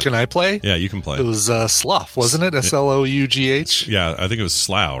it? Yeah. Can I play? Yeah, you can play. It was Slough, wasn't it? Slough? Yeah, I think it was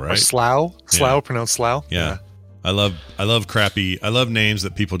Slough, right? Or Slough? Slough, pronounced Slough? Yeah. I love names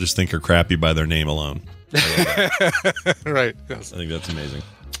that people just think are crappy by their name alone. I love that. Right. Yes. I think that's amazing.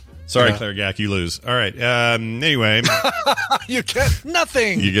 Sorry, Claire Gack, you lose. All right. Anyway. You get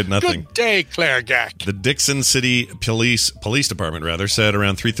nothing. You get nothing. Good day, Claire Gack. The Dixon City Police Department, said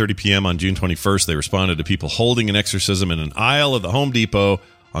around 3:30 p.m. on June 21st, they responded to people holding an exorcism in an aisle of the Home Depot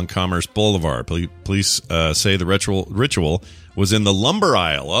on Commerce Boulevard. Police say the ritual was in the lumber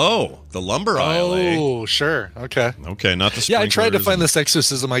aisle. Oh, the lumber aisle. Oh, sure. Okay. Okay, not the sprinklers. Yeah, I tried to find this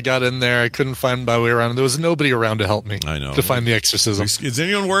exorcism. I got in there. I couldn't find my way around. There was nobody around to help me. I know. To find the exorcism. Does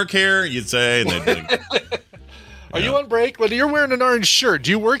anyone work here? You'd say. And they'd be like, Are you on break? Well, you're wearing an orange shirt.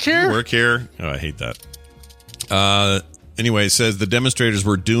 Do you work here? You work here? Oh, I hate that. Anyway, it says the demonstrators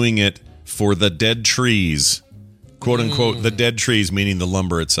were doing it for the dead trees. Quote unquote, the dead trees, meaning the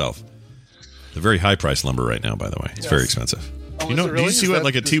lumber itself. The very high price lumber right now, by the way. It's very expensive. Oh, you know, really? Do you see what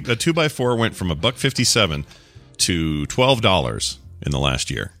like a 2x4 went from $1.57 to $12 in the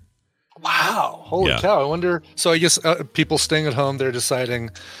last year? Wow. Holy cow. I wonder. So I guess people staying at home, they're deciding,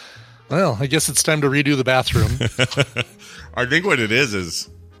 well, I guess it's time to redo the bathroom. I think what it is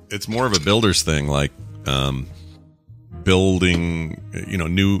it's more of a builder's thing, like building,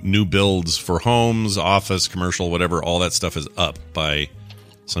 new builds for homes, office, commercial, whatever. All that stuff is up by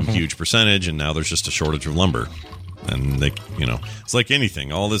some huge percentage, and now there's just a shortage of lumber. And they, it's like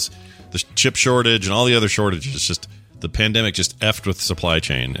anything. All this, the chip shortage and all the other shortages, just the pandemic just effed with supply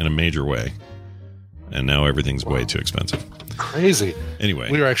chain in a major way. And now everything's way too expensive. Crazy.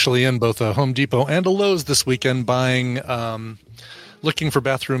 Anyway, we were actually in both a Home Depot and a Lowe's this weekend buying, looking for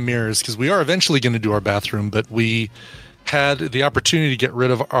bathroom mirrors, because we are eventually going to do our bathroom, but we had the opportunity to get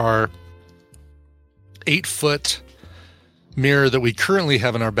rid of our 8-foot mirror that we currently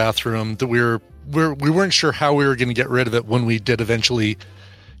have in our bathroom that we weren't sure how we were going to get rid of it when we did eventually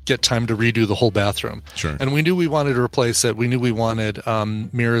get time to redo the whole bathroom. Sure. And we knew we wanted to replace it. We knew we wanted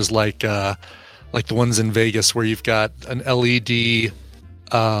mirrors like the ones in Vegas where you've got an LED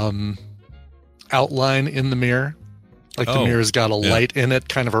outline in the mirror. Like the mirror's got a light in it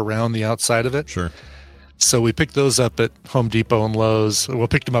kind of around the outside of it. Sure. So we picked those up at Home Depot and Lowe's. We'll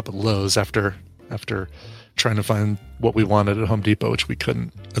pick them up at Lowe's after trying to find what we wanted at Home Depot, which we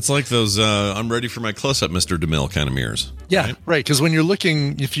couldn't. It's like those I'm ready for my close-up Mr. DeMille kind of mirrors. Yeah, right. Because when you're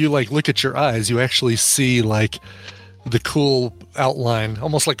looking, if you look at your eyes, you actually see the cool outline,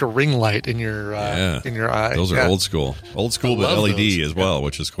 almost like a ring light in your eye. Those are old school, but LED those as well,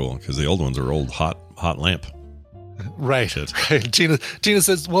 which is cool because the old ones are old hot lamp. Right. Tina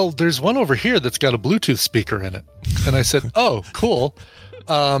says, well, there's one over here that's got a Bluetooth speaker in it. And I said, oh, cool.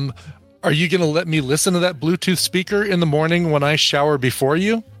 Are you going to let me listen to that Bluetooth speaker in the morning when I shower before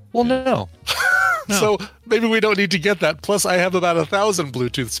you? Well, no. So maybe we don't need to get that. Plus, I have about 1,000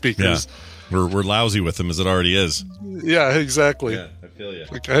 Bluetooth speakers. Yeah. We're lousy with them as it already is. Yeah, exactly. Yeah, I feel you.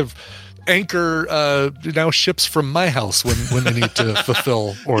 I have Anchor now ships from my house when they need to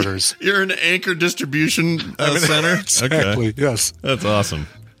fulfill orders. You're an Anchor distribution center? Exactly, okay. Yes. That's awesome.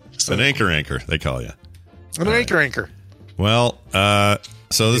 An anchor, they call you. An anchor. Well,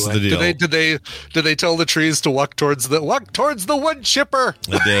 so this is the deal. Did they tell the trees to walk towards the wood chipper?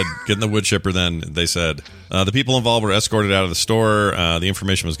 They did. Get in the wood chipper then, they said. The people involved were escorted out of the store. The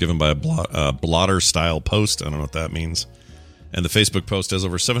information was given by a blotter-style post. I don't know what that means. And the Facebook post has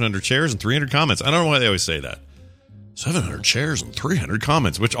over 700 shares and 300 comments. I don't know why they always say that. 700 shares and 300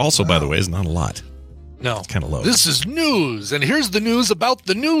 comments, which also, by the way, is not a lot. No. It's kind of low. This is news, and here's the news about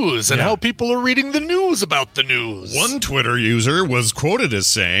the news and how people are reading the news about the news. One Twitter user was quoted as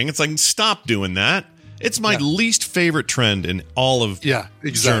saying, it's like, stop doing that. It's my least favorite trend in all of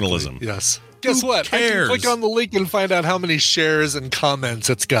journalism. Yes. Guess what? Cares? I can click on the link and find out how many shares and comments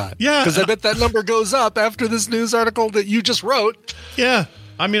it's got. Yeah. Because I bet that number goes up after this news article that you just wrote. Yeah.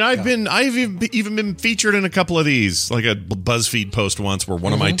 I mean, I've even been featured in a couple of these, like a BuzzFeed post once where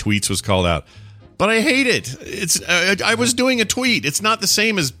one of my tweets was called out. But I hate it. It's I was doing a tweet. It's not the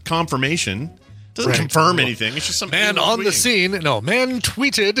same as confirmation. It doesn't confirm anything. It's just some man on the scene. No, man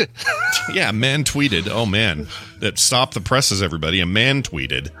tweeted. Yeah, man tweeted. Oh, man. That stopped the presses, everybody. A man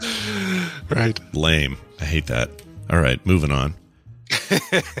tweeted. Right. Lame. I hate that. All right, moving on.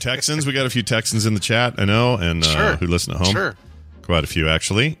 Texans. We got a few Texans in the chat, I know, and who listen at home. Sure. Quite a few,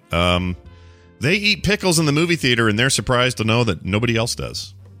 actually. They eat pickles in the movie theater, and they're surprised to know that nobody else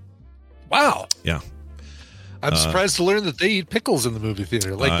does. Wow. Yeah. I'm surprised to learn that they eat pickles in the movie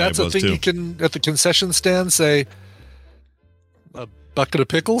theater. Like, that's a thing too. you can, at the concession stand, say, a bucket of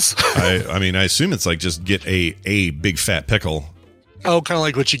pickles? I mean, I assume it's like just get a big fat pickle. Oh, kind of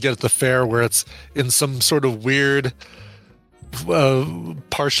like what you get at the fair where it's in some sort of weird,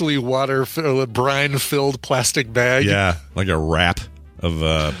 partially brine filled plastic bag. Yeah, like a wrap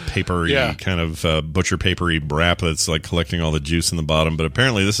of papery, kind of butcher papery wrap that's like collecting all the juice in the bottom. But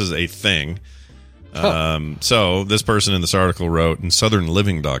apparently this is a thing. So this person in this article wrote in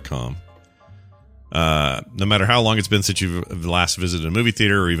southernliving.com, no matter how long it's been since you've last visited a movie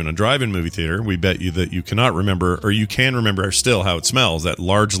theater or even a drive-in movie theater, we bet you that you cannot remember, or you can remember still how it smells. That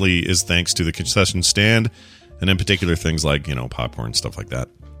largely is thanks to the concession stand, and in particular things like, popcorn, stuff like that.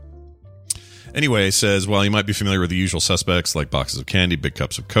 Anyway, it says, while you might be familiar with the usual suspects like boxes of candy, big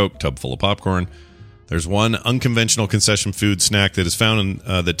cups of Coke, tub full of popcorn, there's one unconventional concession food snack that is found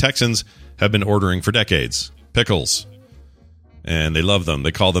in the Texans have been ordering for decades. Pickles. And they love them.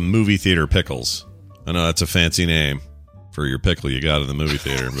 They call them movie theater pickles. I know that's a fancy name for your pickle you got in the movie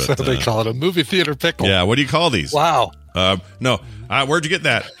theater. But So they call it a movie theater pickle. Yeah, what do you call these? Wow. No, where'd you get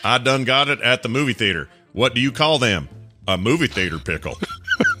that? I done got it at the movie theater. What do you call them? A movie theater pickle.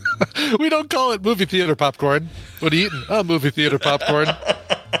 We don't call it movie theater popcorn. What are you eating? Oh, movie theater popcorn.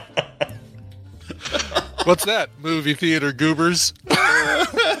 What's that? Movie theater goobers.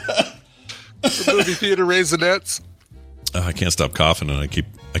 Movie theater raisinets. I can't stop coughing, and I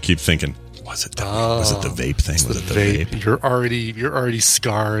keep thinking, was it the vape thing? Was it the vape? You're already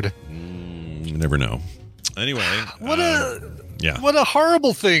scarred. You never know. Anyway, what a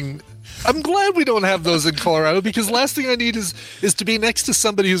horrible thing. I'm glad we don't have those in Colorado, because last thing I need is to be next to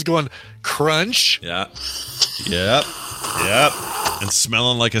somebody who's going crunch. Yeah. Yep. And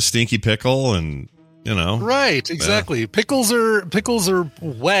smelling like a stinky pickle, and Right, exactly. Yeah. Pickles are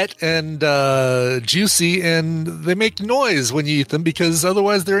wet and juicy, and they make noise when you eat them because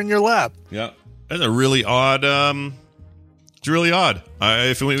otherwise they're in your lap. Yeah. That's a really odd it's really odd.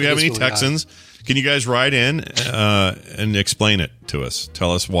 If we have any really Texans, can you guys write in and explain it to us?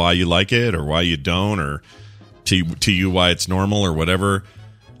 Tell us why you like it or why you don't, or to you why it's normal or whatever.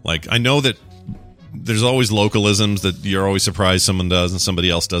 Like, I know that there's always localisms that you're always surprised someone does and somebody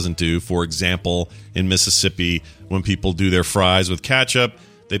else doesn't do. For example, in Mississippi, when people do their fries with ketchup,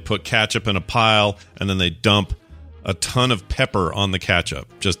 they put ketchup in a pile and then they dump a ton of pepper on the ketchup,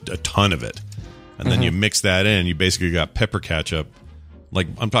 just a ton of it. And then you mix that in, you basically got pepper ketchup. Like,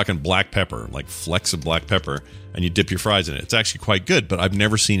 I'm talking black pepper, like flecks of black pepper, and you dip your fries in it. It's actually quite good, but I've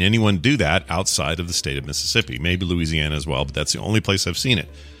never seen anyone do that outside of the state of Mississippi. Maybe Louisiana as well, but that's the only place I've seen it.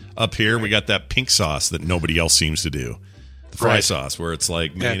 Up here, we got that pink sauce that nobody else seems to do. The fry sauce, where it's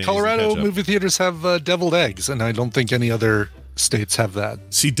like mayonnaise. Colorado movie theaters have deviled eggs, and I don't think any other states have that.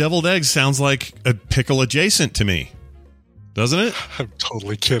 See, deviled eggs sounds like a pickle adjacent to me, doesn't it? I'm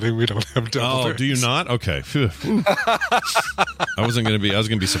totally kidding. We don't have deviled eggs. Oh, do you not? Okay. I was going to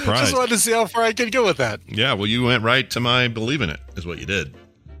be surprised. Just wanted to see how far I could go with that. Yeah, well, you went right to my believe in it, is what you did.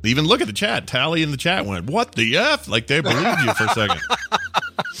 Even look at the chat. Tally in the chat went, what the F? Like they believed you for a second.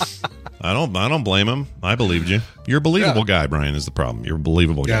 I don't blame him. I believed you. You're a believable guy, Brian, is the problem. You're a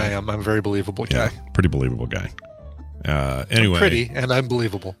believable guy. Yeah, I am. I'm a very believable guy. Pretty believable guy. Anyway. I'm pretty, and I'm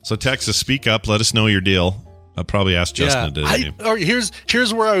believable. So Texas, speak up. Let us know your deal. I'll probably ask Justin to do it. All right,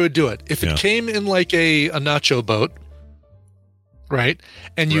 here's where I would do it. If it came in like a nacho boat, right?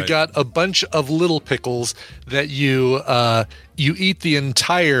 And you got a bunch of little pickles that you eat the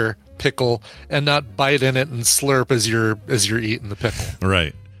entire pickle and not bite in it and slurp as you're eating the pickle.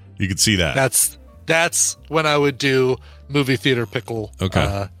 Right. You could see that. That's when I would do movie theater pickle.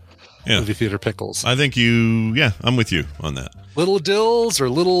 Okay. Movie theater pickles. I think I'm with you on that. Little dills or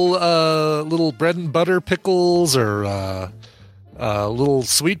little bread and butter pickles or little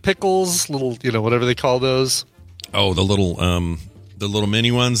sweet pickles, little whatever they call those. Oh, the little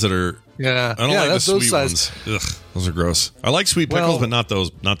mini ones that are. Yeah, I don't like the sweet size ones. Ugh, those are gross. I like sweet pickles, but not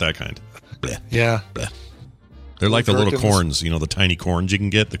that kind. Blech. Yeah. Blech. They're like the little corns, the tiny corns you can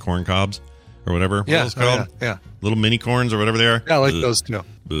get, the corn cobs or whatever. What are those called? Yeah. little mini corns or whatever they are. Yeah, I like those too.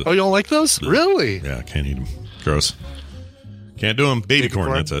 Oh, you don't like those? Really? Yeah, can't eat them. Gross. Can't do them. Baby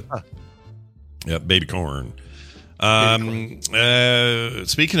corn, that's it. Huh. Yep, baby corn.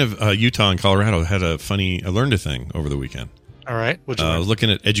 Speaking of Utah and Colorado, I learned a thing over the weekend. All right. I was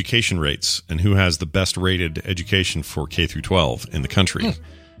looking at education rates and who has the best rated education for K through 12 in the country.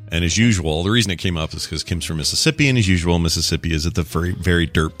 And as usual, the reason it came up is because Kim's from Mississippi, and as usual, Mississippi is at the very, very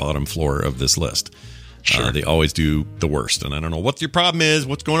dirt bottom floor of this list. Sure. They always do the worst, and I don't know what your problem is,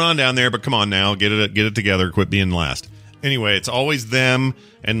 what's going on down there, but come on now, get it together, quit being last. Anyway, it's always them,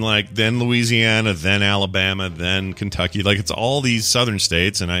 and then Louisiana, then Alabama, then Kentucky. Like, it's all these southern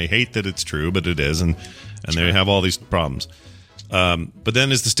states, and I hate that it's true, but it is, and they have all these problems. But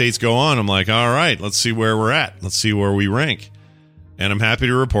then as the states go on, I'm like, all right, let's see where we're at. Let's see where we rank. And I'm happy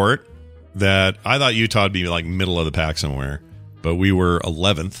to report that I thought Utah would be like middle of the pack somewhere, but we were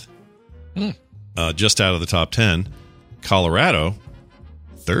 11th, just out of the top 10. Colorado,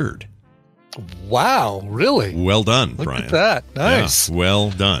 3rd. Wow, really? Well done, Look Brian. at that. Nice. Yeah,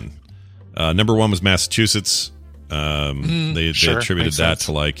 well done. Number 1 was Massachusetts. They attributed that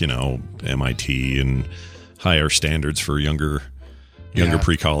to MIT and higher standards for younger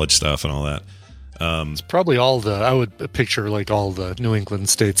pre-college stuff and all that. It's probably I would picture all the New England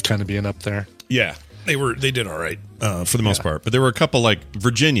states kind of being up there. Yeah, they did all right for the most part. But there were a couple like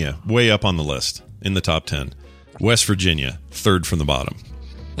Virginia way up on the list in the top 10. West Virginia, 3rd from the bottom.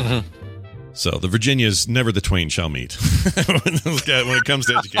 Mm-hmm. So the Virginias never the twain shall meet when it comes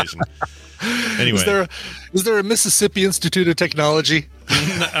to education. Anyway, is there a Mississippi Institute of Technology?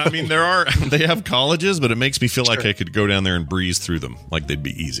 I mean, they have colleges, but it makes me feel like I could go down there and breeze through them, like they'd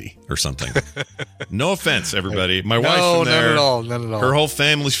be easy or something. No offense, everybody. My wife's from there. None at all. Her whole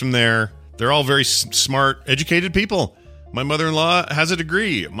family's from there. They're all very smart, educated people. My mother-in-law has a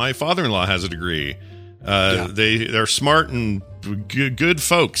degree. My father-in-law has a degree. They're smart and good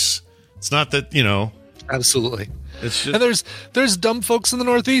folks. It's not that, Absolutely. It's just, and there's dumb folks in the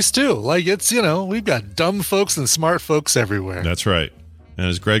Northeast too. Like we've got dumb folks and smart folks everywhere. That's right. And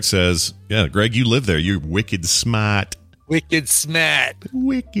as Greg says, yeah, Greg, you live there. You're wicked smart. Wicked smart.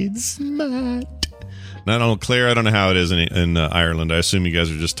 Wicked smart. Now, I don't know, Claire, I don't know how it is in Ireland. I assume you guys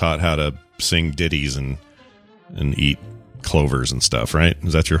are just taught how to sing ditties and eat clovers and stuff, right?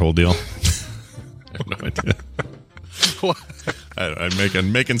 Is that your whole deal? I have no idea. What?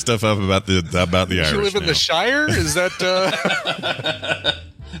 I'm making stuff up about the Irish. You live in the Shire? Is that?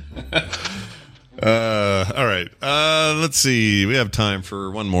 All right. Let's see. We have time for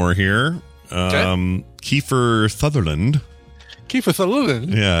one more here. Okay. Kiefer Sutherland.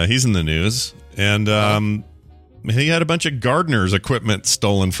 Yeah, he's in the news, and he had a bunch of gardener's equipment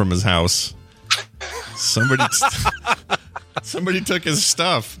stolen from his house. Somebody took his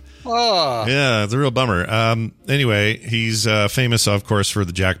stuff. Oh. Yeah, it's a real bummer. Anyway, he's famous, of course, for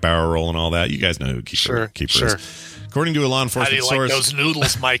the Jack Bauer role and all that. You guys know who Kiefer is. According to a law enforcement source... How do you like those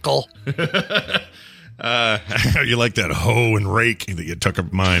noodles, Michael? How do you like that hoe and rake that you took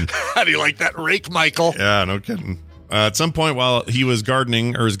of mine? How do you like that rake, Michael? Yeah, no kidding. At some point while he was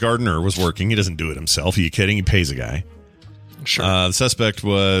gardening, or his gardener was working, he doesn't do it himself. Are you kidding? He pays a guy. Sure. The suspect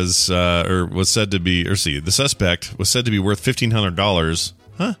was said to be worth $1,500.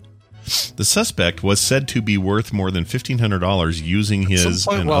 Huh? The suspect was said to be worth more than $1,500 using his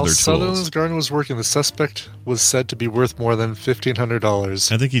and while other tools. Sutherland's garden was working, the suspect was said to be worth more than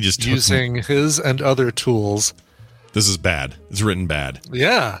 $1,500. I think he just using his and other tools. This is bad. It's written bad.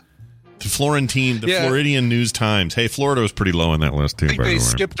 Yeah. The Floridian News Times. Hey, Florida was pretty low on that list too. I think they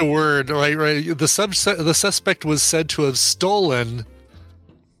skipped a word. Right. The suspect was said to have stolen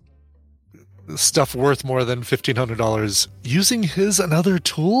stuff worth more than $1,500 using his and other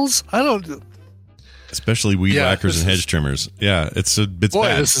tools. Especially weed whackers and hedge trimmers. Yeah, it's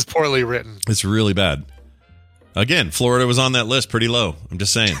bad. This is poorly written. It's really bad. Again, Florida was on that list pretty low. I'm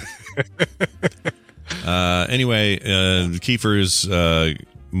just saying. Anyway, Kiefer is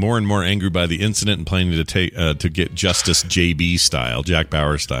more and more angry by the incident and planning to get justice JB style, Jack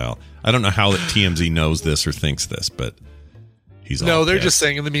Bauer style. I don't know how TMZ knows this or thinks this, but he's they're just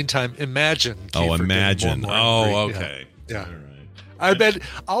saying in the meantime, imagine. Kiefer imagine. Okay. Yeah. All right.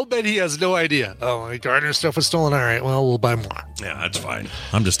 I'll bet he has no idea. Oh, my gardener stuff was stolen. All right, well, we'll buy more. Yeah, that's fine.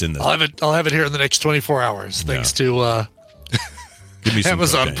 I'm just in this. I'll have it here in the next 24 hours, thanks to Give me some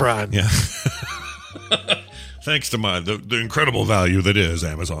Amazon cocaine. Prime. Yeah. Thanks to the incredible value that is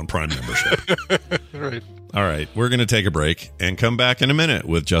Amazon Prime membership. Right. All right, we're going to take a break and come back in a minute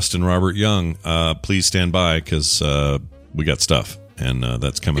with Justin Robert Young. Please stand by because we got stuff, and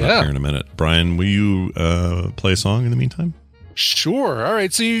that's coming up here in a minute. Brian, will you play a song in the meantime? Sure. All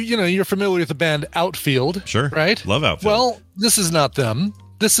right. So you're familiar with the band Outfield, Sure. right? Love Outfield. Well, this is not them.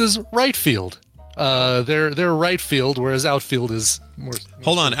 This is Right Field. They're Right Field, whereas Outfield is more.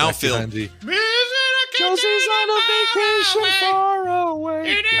 Hold on, Outfield. Josie's on a vacation far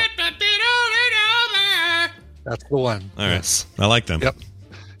away. That's the one. All right. Yes. I like them. Yep.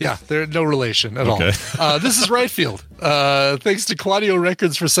 Yeah, they're no relation at Okay. all. This is Right Field. Thanks to Quadio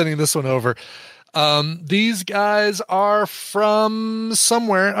Records for sending this one over. These guys are from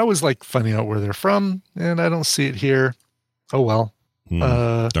somewhere. I always like finding out where they're from, and I don't see it here. Oh, well.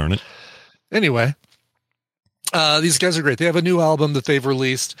 Darn it. Anyway, these guys are great. They have a new album that they've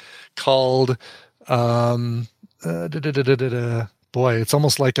released called boy, it's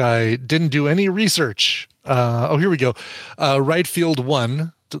almost like I didn't do any research. Here we go. Right Field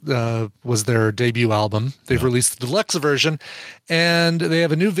 1 was their debut album. They've released the deluxe version, and they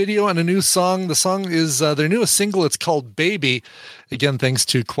have a new video and a new song. The song is their newest single. It's called Baby. Again, thanks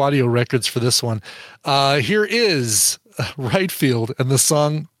to Quadio Records for this one. Here is Right Field and the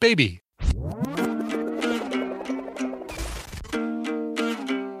song Baby.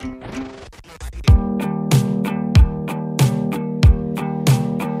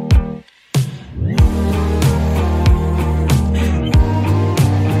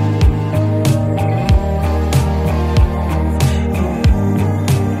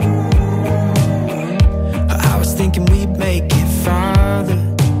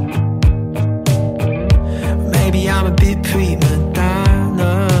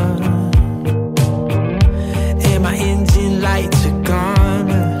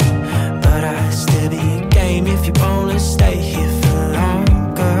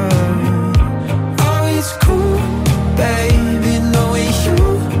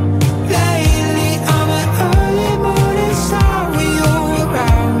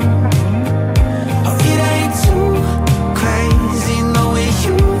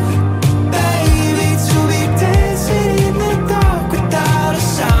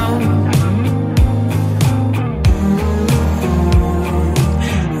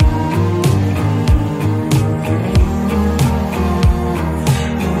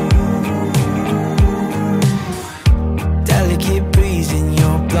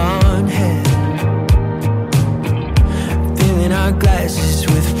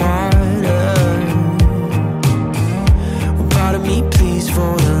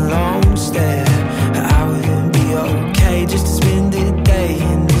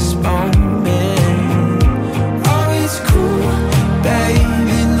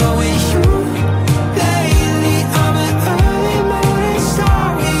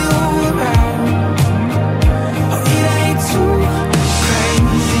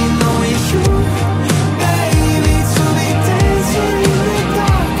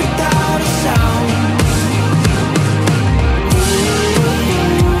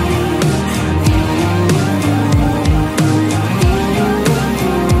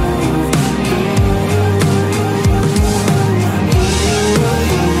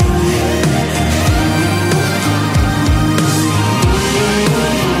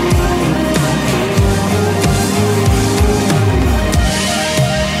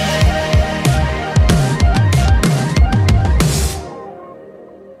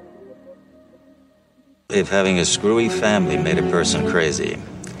 If having a screwy family made a person crazy,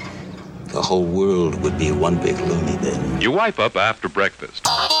 the whole world would be one big loony bin. You wipe up after breakfast.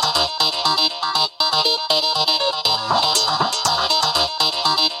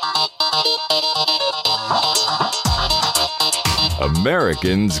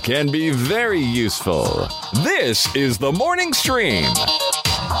 Americans can be very useful. This is the Morning Stream.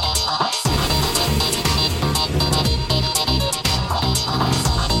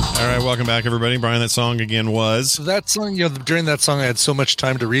 All right, welcome back, everybody. Brian, that song again was... That song, during that song, I had so much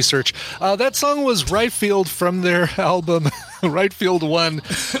time to research. That song was Right Field from their album, Right Field 1,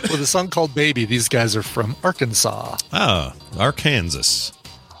 with a song called Baby. These guys are from Arkansas. Ah, Arkansas.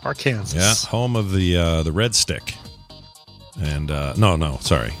 Yeah, home of the Red Stick. And,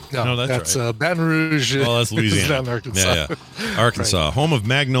 sorry. No, that's right. Baton Rouge. Well, that's Louisiana. Not Arkansas. Yeah. Arkansas, right. Home of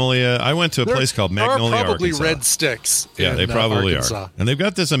Magnolia. I went to a place called Magnolia, Arkansas. Probably Arkansas. red sticks. Yeah, they probably Arkansas. are. And they've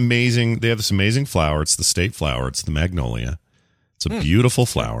got this amazing flower. It's the state flower. It's the magnolia. It's a beautiful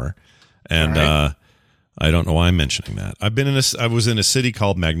flower. And I don't know why I'm mentioning that. I was in a city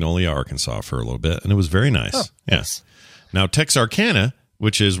called Magnolia, Arkansas for a little bit, and it was very nice. Oh, yes. Now, Texarkana,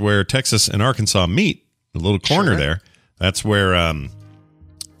 which is where Texas and Arkansas meet, the little corner there, that's where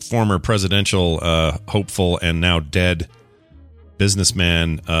former presidential hopeful and now dead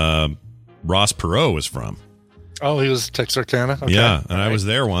businessman Ross Perot is from. Oh, he was Texarkana? Okay. Yeah, and I was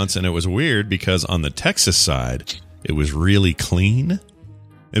there once, and it was weird because on the Texas side, It was really clean.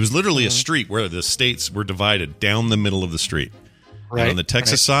 It was literally a street where the states were divided down the middle of the street. Right. And on the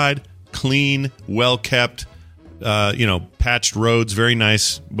Texas side, clean, well kept, patched roads, very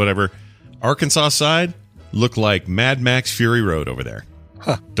nice, whatever. Arkansas side looked like Mad Max Fury Road over there.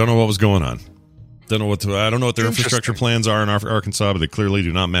 Huh. Don't know what was going on. I don't know what their infrastructure plans are in Arkansas, but they clearly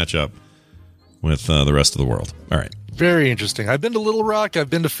do not match up with the rest of the world. All right. Very interesting. I've been to Little Rock. I've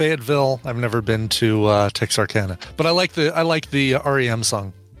been to Fayetteville. I've never been to Texarkana, but I like the REM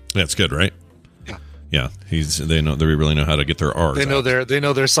song. That's good, right? Yeah. Yeah. They really know how to get their R's. They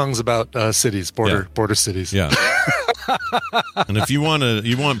know their songs about cities, border cities. Yeah. And if you want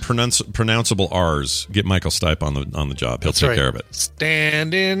pronounceable R's, get Michael Stipe on the job. He'll take care of it.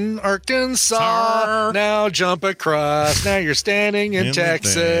 Stand in Arkansas, now jump across. Now you're standing in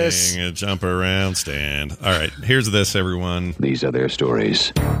Texas. Jump around, stand. All right, here's this, everyone. These are their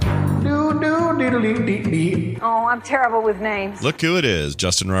stories. Oh, I'm terrible with names. Look who it is.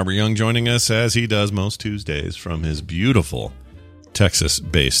 Justin Robert Young joining us as he does most Tuesdays from his beautiful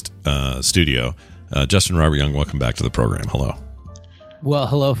Texas-based studio. Justin Robert Young, welcome back to the program. Hello. Well,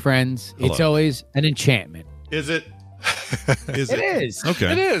 hello, friends. Hello. It's always an enchantment. Is it? It is.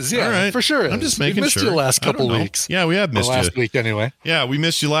 Okay. It is, yeah, all right. For sure. I'm just making sure. We missed you the last couple weeks. Yeah, we have missed you. Last week, anyway. Yeah, we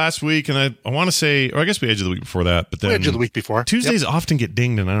missed you last week, and I want to say, or I guess we had you the week before that, but then we had you the week before. Tuesdays often get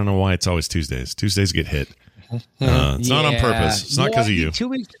dinged, and I don't know why it's always Tuesdays. Tuesdays get hit. It's not on purpose. It's not because of you. 2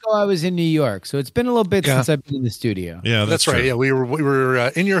 weeks ago, I was in New York, so it's been a little bit since I've been in the studio. Yeah, that's right. True. Yeah, we were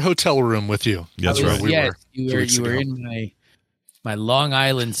in your hotel room with you. That's right. You were in my Long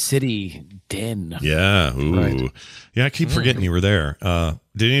Island City den. Yeah. Ooh. Right. Yeah, I keep forgetting you were there.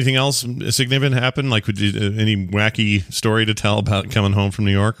 Did anything else significant happen? Like, any wacky story to tell about coming home from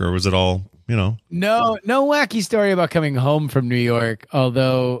New York, or was it all? No wacky story about coming home from New York,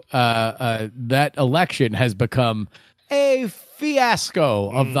 although that election has become a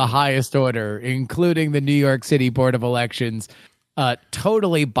fiasco of the highest order, including the New York City Board of Elections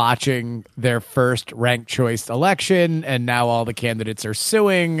totally botching their first ranked choice election, and now all the candidates are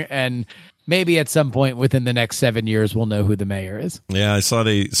suing, and maybe at some point within the next 7 years we'll know who the mayor is. Yeah, I saw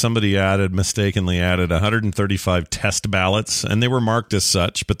somebody mistakenly added 135 test ballots, and they were marked as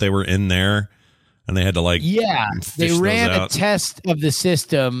such, but they were in there, and they had to they ran a test of the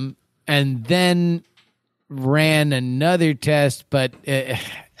system and then ran another test. But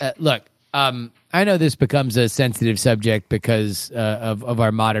look, I know this becomes a sensitive subject because of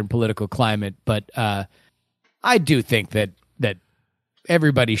our modern political climate, but I do think that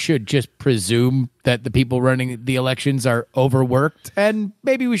everybody should just presume that the people running the elections are overworked, and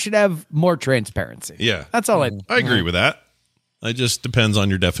maybe we should have more transparency. Yeah. That's all I agree with that. It just depends on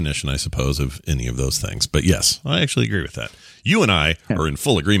your definition, I suppose, of any of those things. But yes, I actually agree with that. You and I are in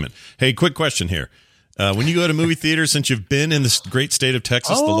full agreement. Hey, quick question here. When you go to movie theaters, since you've been in this great state of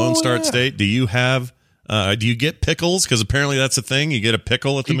Texas, the Lone Star State, do you get pickles? Because apparently that's a thing. You get a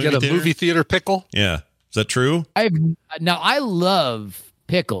pickle at the movie theater? You get a movie theater pickle? Yeah. Is that true? I love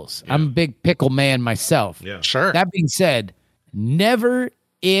pickles. Yeah. I'm a big pickle man myself. Yeah, sure. That being said, never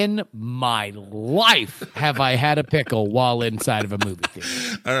in my life have I had a pickle while inside of a movie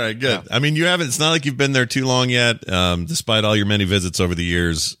theater. All right, good. Yeah. I mean, you haven't. It's not like you've been there too long yet. Despite all your many visits over the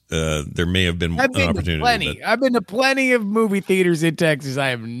years, there may have been an opportunity. I've been to plenty of movie theaters in Texas. I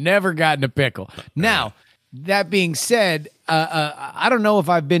have never gotten a pickle. Now, that being said, I don't know if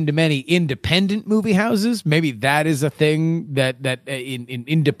I've been to many independent movie houses. Maybe that is a thing that in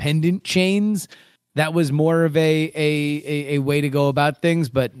independent chains, that was more of a way to go about things,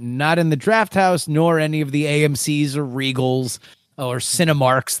 but not in the Draft House, nor any of the AMCs or Regals or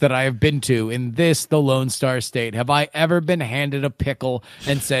Cinemarks that I have been to in the Lone Star State. Have I ever been handed a pickle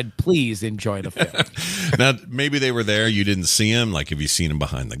and said, please enjoy the film? Now, maybe they were there. You didn't see them. Like, have you seen them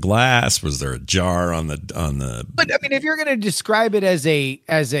behind the glass? Was there a jar on the? But I mean, if you're going to describe it as a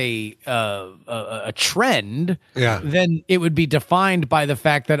trend, then it would be defined by the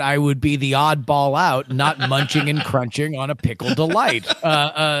fact that I would be the oddball out, not munching and crunching on a pickle delight.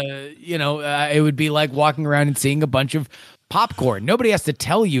 It would be like walking around and seeing a bunch of popcorn. Nobody has to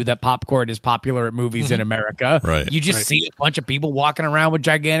tell you that popcorn is popular at movies in America. Right. You just see a bunch of people walking around with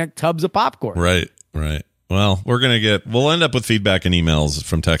gigantic tubs of popcorn. Right. Well, we'll end up with feedback and emails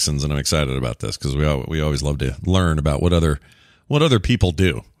from Texans, and I'm excited about this because we always love to learn about what other what other people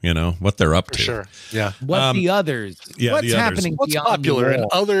do, what they're up to. Sure. Yeah. What the others? Yeah, what's the others. happening? What's beyond popular the in wall?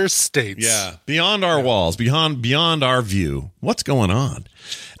 other states? Yeah, beyond our walls, beyond our view. What's going on?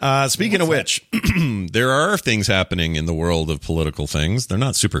 Speaking of which, there are things happening in the world of political things. They're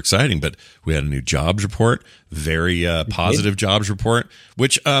not super exciting, but we had a new jobs report, very positive jobs report,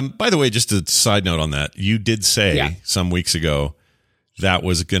 which, by the way, just a side note on that, you did say some weeks ago that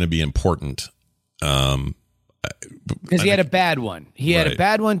was going to be important. Because he had a bad one. He had a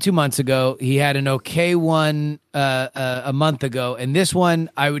bad one 2 months ago. He had an okay one a month ago. And this one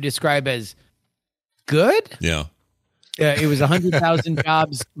I would describe as good. Yeah. It was 100,000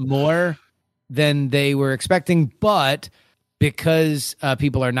 jobs more than they were expecting. But because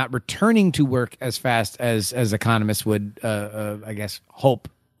people are not returning to work as fast as economists would, I guess, hope,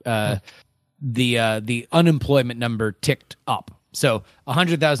 the unemployment number ticked up. So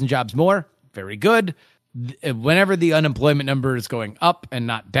 100,000 jobs more. Very good. Whenever the unemployment number is going up and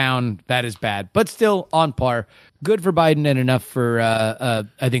not down, that is bad, but still on par. Good for Biden and enough for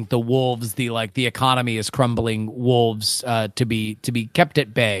I think the wolves, the economy is crumbling wolves to be kept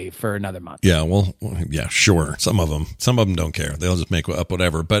at bay for another month. Yeah, well, yeah, sure. Some of them don't care. They'll just make up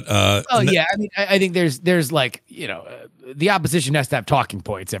whatever. But I think there's the opposition has to have talking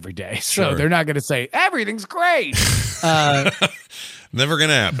points every day, so they're not going to say everything's great. Never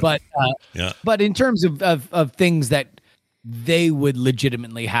gonna happen. But in terms of things that they would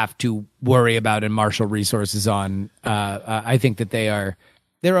legitimately have to worry about and marshal resources on, I think that they're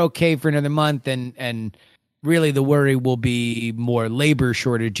okay for another month, and really the worry will be more labor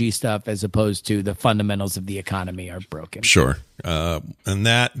shortagey stuff as opposed to the fundamentals of the economy are broken. Sure, and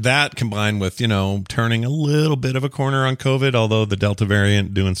that combined with turning a little bit of a corner on COVID, although the Delta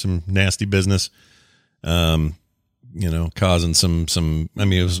variant doing some nasty business. Causing some. I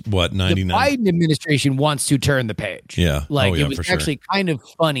mean, it was what 99. The Biden administration wants to turn the page. Yeah, it was actually kind of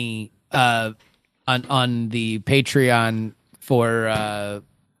funny on the Patreon for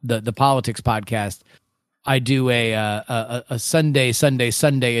the politics podcast. I do a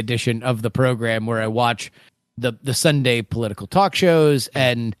Sunday edition of the program where I watch the Sunday political talk shows,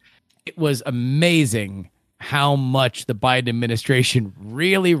 and it was amazing how much the Biden administration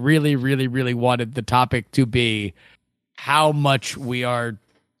really, really, really, really wanted the topic to be how much we are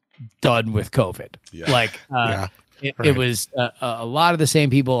done with COVID. Yeah. It was a lot of the same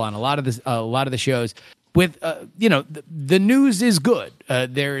people on a lot of the shows. With the news is good.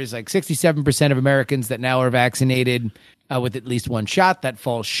 There is 67% of Americans that now are vaccinated with at least one shot. That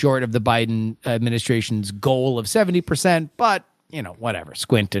falls short of the Biden administration's goal of 70%, but whatever.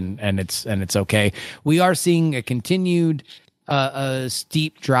 Squint and it's okay. We are seeing a continued a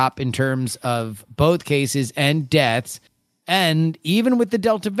steep drop in terms of both cases and deaths. And even with the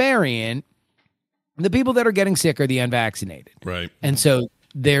Delta variant, the people that are getting sick are the unvaccinated. Right. And so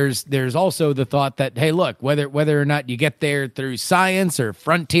there's also the thought that, hey, look, whether or not you get there through science or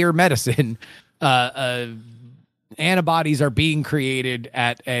frontier medicine, antibodies are being created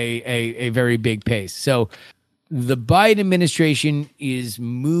at a very big pace. So the Biden administration is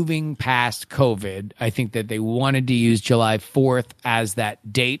moving past COVID. I think that they wanted to use July 4th as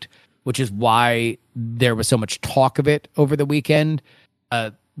that date, which is why there was so much talk of it over the weekend,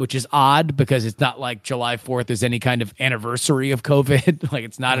 which is odd because it's not like July 4th is any kind of anniversary of COVID.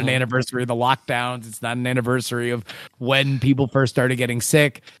 It's not an anniversary of the lockdowns. It's not an anniversary of when people first started getting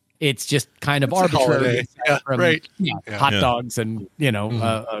sick. It's just kind of arbitrary. Hot dogs and,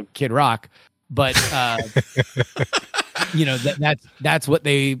 Kid Rock. But that's what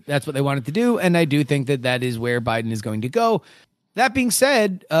they wanted to do, and I do think that is where Biden is going to go. That being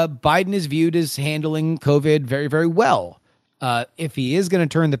said, Biden is viewed as handling COVID very, very well. If he is going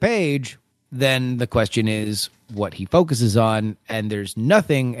to turn the page, then the question is what he focuses on, and there's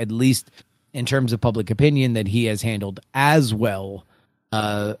nothing, at least in terms of public opinion, that he has handled as well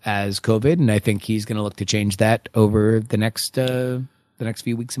as COVID, and I think he's going to look to change that over the next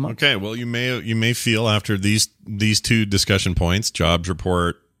few weeks and months. Okay, well, you may feel after these two discussion points, jobs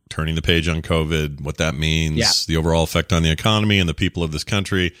report, turning the page on COVID, what that means, the overall effect on the economy and the people of this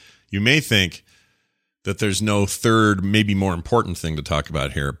country, you may think that there's no third, maybe more important thing to talk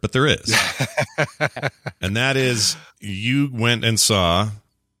about here, but there is. And that is, you went and saw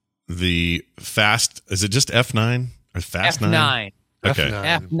the is it just F9 or Fast 9? Okay.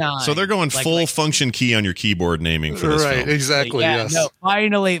 F9. So they're going full function key on your keyboard naming for this film. Exactly. Yes. No,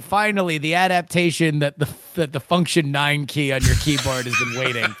 finally, the adaptation that the function 9 key on your keyboard has been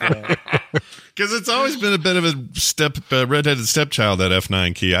waiting for. Because it's always been a bit of a redheaded stepchild, that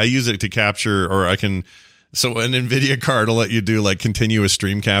F9 key. I use it to capture, or I can So an NVIDIA card will let you do like continuous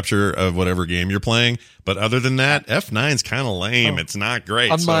stream capture of whatever game you're playing. But other than that, F9's kind of lame. It's not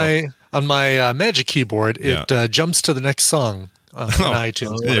great. On my Magic Keyboard, it jumps to the next song on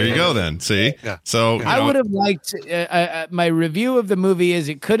iTunes. There you go then. See? Yeah. So I would have liked my review of the movie is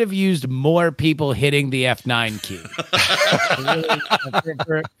it could have used more people hitting the F9 key.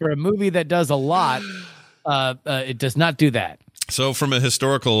 For a movie that does a lot, it does not do that. So from a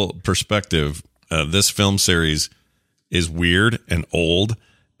historical perspective, this film series is weird and old,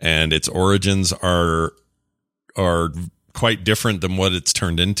 and its origins are quite different than what it's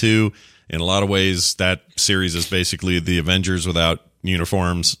turned into. In a lot of ways, that series is basically the Avengers without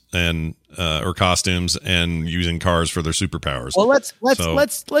uniforms and or costumes and using cars for their superpowers. Well,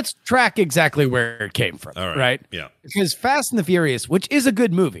 let's track exactly where it came from. All right. Right? Yeah. Because Fast and the Furious, which is a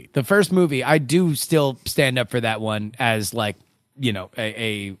good movie, the first movie, I do still stand up for that one as like,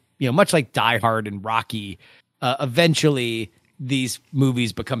 a much like Die Hard and Rocky. Eventually, these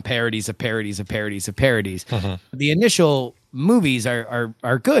movies become parodies of parodies of parodies of parodies. The initial movies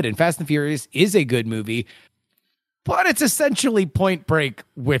are good, and Fast and Furious is a good movie, but it's essentially Point Break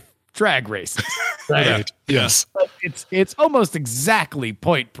with drag races. Right? Yes. It's almost exactly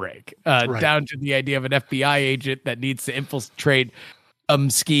Point Break, down to the idea of an FBI agent that needs to infiltrate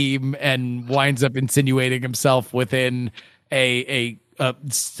scheme and winds up insinuating himself within a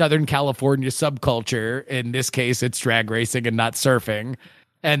Southern California subculture. In this case, it's drag racing and not surfing.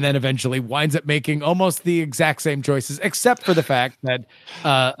 And then eventually winds up making almost the exact same choices, except for the fact that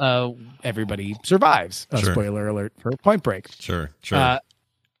everybody survives. Sure. Spoiler alert for Point Break. Sure.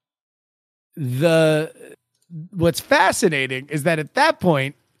 What's fascinating is that at that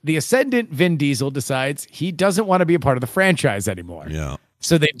point, the ascendant Vin Diesel decides he doesn't want to be a part of the franchise anymore. Yeah.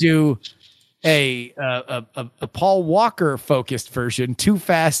 So they do a Paul Walker focused version, Too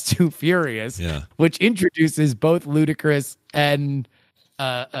Fast, Too Furious, which introduces both Ludacris and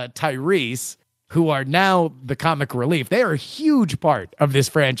Tyrese, who are now the comic relief. They are a huge part of this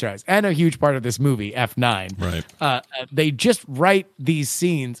franchise and a huge part of this movie, F9. Right. They just write these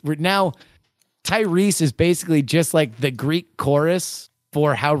scenes where now Tyrese is basically just like the Greek chorus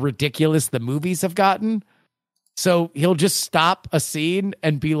for how ridiculous the movies have gotten. So he'll just stop a scene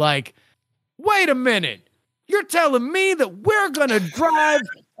and be like, wait a minute, you're telling me that we're going to drive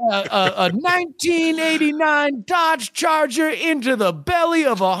a 1989 Dodge Charger into the belly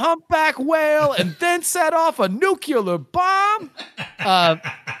of a humpback whale and then set off a nuclear bomb?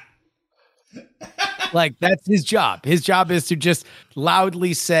 Like, that's his job. His job is to just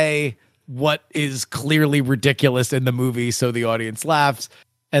loudly say what is clearly ridiculous in the movie so the audience laughs.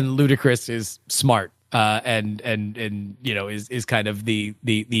 And Ludacris is smart. And is kind of the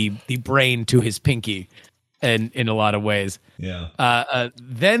brain to his pinky, and in a lot of ways. Yeah.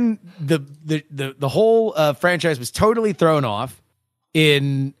 Then the whole franchise was totally thrown off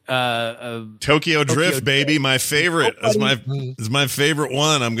in Tokyo Drift, baby, my favorite. It's my favorite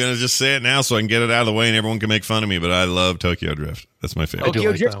one. I'm gonna just say it now so I can get it out of the way and everyone can make fun of me. But I love Tokyo Drift. That's my favorite.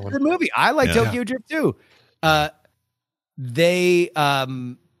 Tokyo Drift is a good movie. I like Tokyo Drift too. They have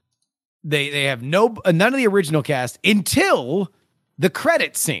none of the original cast until the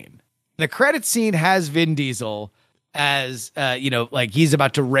credit scene. The credit scene has Vin Diesel as like he's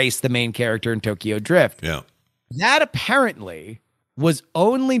about to race the main character in Tokyo Drift. Yeah. That apparently was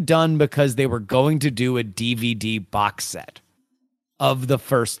only done because they were going to do a DVD box set of the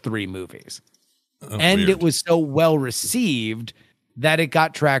first three movies. And weird. It was so well received that it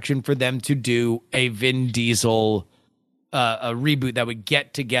got traction for them to do a Vin Diesel a reboot that would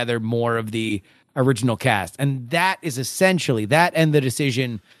get together more of the original cast. And that is essentially that, and the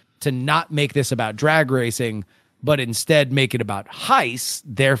decision to not make this about drag racing, but instead make it about heists,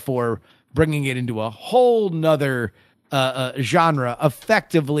 therefore bringing it into a whole nother genre,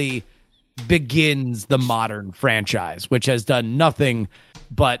 effectively begins the modern franchise, which has done nothing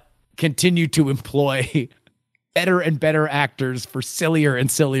but continue to employ better and better actors for sillier and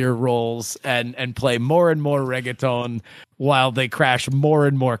sillier roles and play more and more reggaeton while they crash more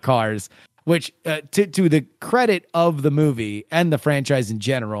and more cars, which to the credit of the movie and the franchise in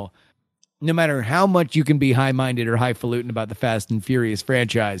general, no matter how much you can be high-minded or highfalutin about the Fast and Furious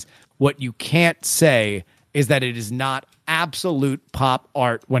franchise, what you can't say is that it is not absolute pop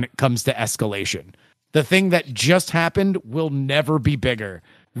art when it comes to escalation. The thing that just happened will never be bigger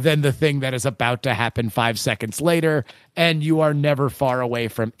than the thing that is about to happen 5 seconds later, and you are never far away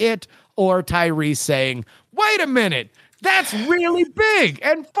from it, or Tyrese saying, wait a minute, That's really big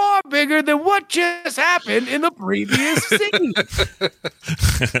and far bigger than what just happened in the previous scene.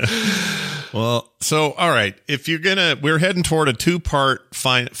 Well, so, all right. If you're we're heading toward a 2-part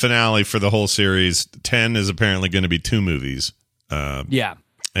finale for the whole series. 10 is apparently going to be 2 movies. Yeah.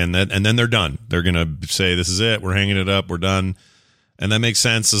 And then they're done. They're going to say, this is it. We're hanging it up. We're done. And that makes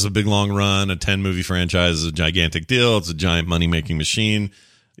sense as a big, long run. A 10-movie franchise is a gigantic deal. It's a giant money-making machine.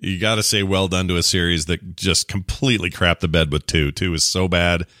 You got to say well done to a series that just completely crapped the bed with 2. 2 is so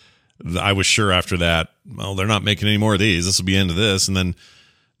bad. I was sure after that, well, they're not making any more of these. This will be the end of this. And then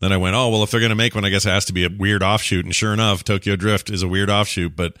I went, oh, well, if they're going to make one, I guess it has to be a weird offshoot. And sure enough, Tokyo Drift is a weird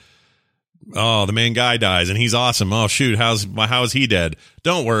offshoot. But, oh, the main guy dies, and he's awesome. Oh, shoot, how is he dead?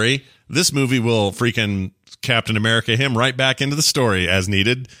 Don't worry. This movie will freaking Captain America him right back into the story as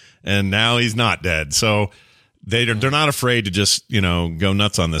needed. And now he's not dead. So they're not afraid to just, go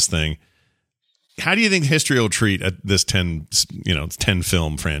nuts on this thing. How do you think history will treat this 10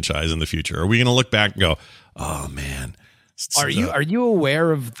 film franchise in the future? Are we going to look back and go, oh man? Are you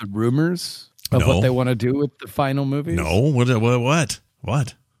aware of the rumors of what they want to do with the final movies? No. What?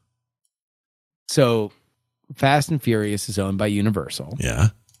 So Fast and Furious is owned by Universal. Yeah.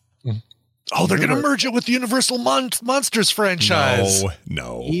 Oh, they're going to merge it with the Universal Monsters franchise.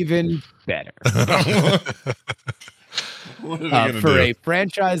 No. Even better. For a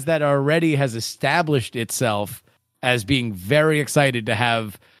franchise that already has established itself as being very excited to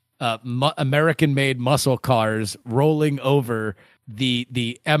have American-made muscle cars rolling over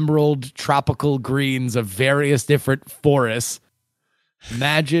the emerald tropical greens of various different forests.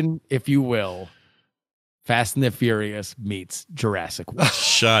 Imagine, if you will, Fast and the Furious meets Jurassic World.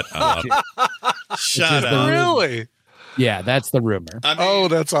 Shut up. Shut up. Really? Yeah, that's the rumor.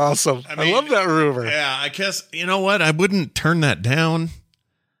 That's awesome. I love that rumor. Yeah, I guess, you know what? I wouldn't turn that down.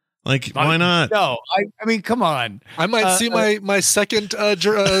 Like, why not? No, I mean, come on. I might see my second Fast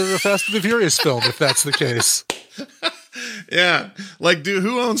and the Furious film if that's the case. Yeah. Like, dude,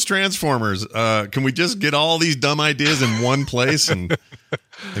 who owns Transformers? Can we just get all these dumb ideas in one place and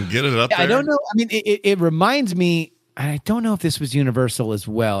get it up there? I don't know. I mean, it reminds me, I don't know if this was Universal as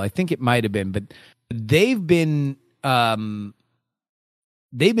well. I think it might have been, but they've been into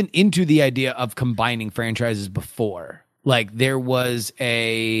the idea of combining franchises before. Like there was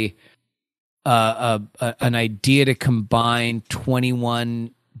an idea to combine 21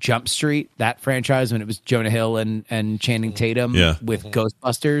 Jump Street, that franchise, when it was Jonah Hill and Channing Tatum with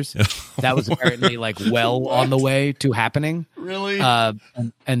Ghostbusters. That was apparently like well on the way to happening. Really?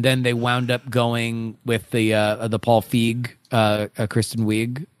 And then they wound up going with the Paul Feig, Kristen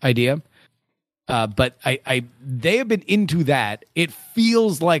Wiig idea. But they have been into that. It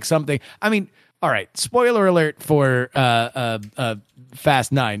feels like something. I mean, all right. Spoiler alert for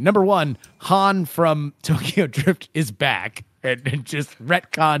Fast 9. Number 1, Han from Tokyo Drift is back and just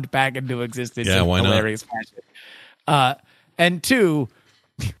retconned back into existence. Yeah, why hilarious fashion. And 2,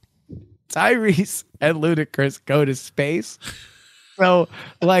 Tyrese and Ludacris go to space. So,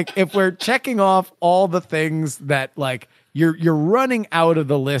 like, if we're checking off all the things that, like, you're running out of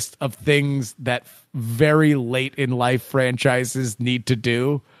the list of things that very late in life franchises need to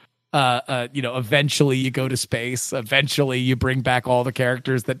do. Eventually you go to space. Eventually you bring back all the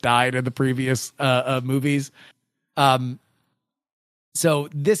characters that died in the previous movies. So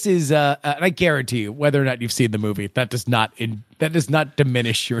this is, and I guarantee you, whether or not you've seen the movie, that does not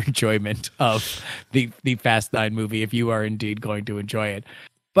diminish your enjoyment of the Fast 9 movie if you are indeed going to enjoy it.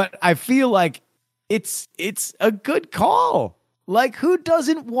 But I feel like it's a good call. Like, who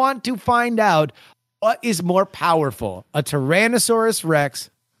doesn't want to find out what is more powerful, a Tyrannosaurus Rex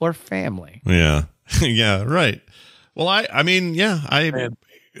or family? Yeah. Yeah, right. Well,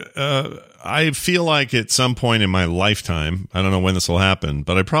 I feel like at some point in my lifetime, I don't know when this will happen,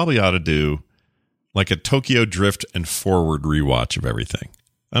 but I probably ought to do like a Tokyo Drift and Forward rewatch of everything.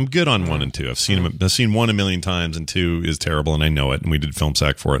 I'm good on 1 and 2. I've seen 1 a million times, and 2 is terrible, and I know it, and we did film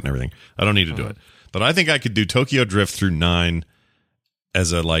sack for it and everything. I don't need to do it. But I think I could do Tokyo Drift through 9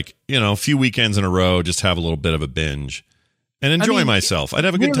 as a few weekends in a row, just have a little bit of a binge and enjoy myself. I'd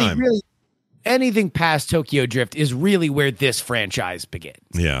have a good time. Really, anything past Tokyo Drift is really where this franchise begins.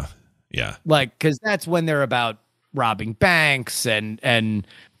 Yeah. Yeah. Like, because that's when they're about robbing banks and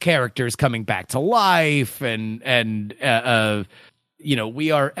characters coming back to life and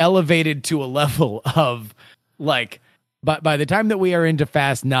we are elevated to a level of like, by the time that we are into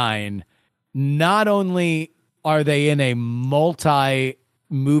Fast 9, not only are they in a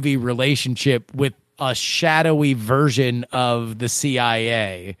multi-movie relationship with a shadowy version of the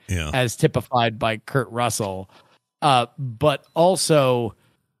CIA, as typified by Kurt Russell, but also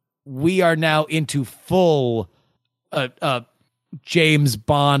we are now into full James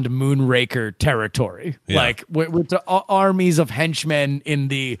Bond Moonraker territory. Yeah. Like with the armies of henchmen in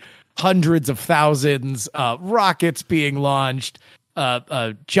the hundreds of thousands, rockets being launched.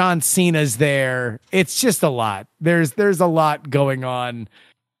 John Cena's there. It's just a lot. There's a lot going on.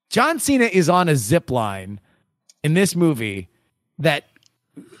 John Cena is on a zip line in this movie that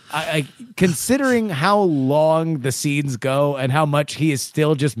I considering how long the scenes go and how much he is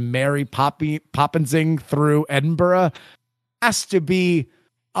still just Mary Poppinsing through Edinburgh, has to be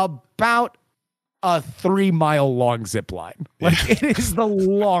about a 3-mile long zip line. Like it is the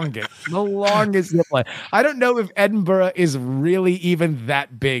longest zip line. I don't know if Edinburgh is really even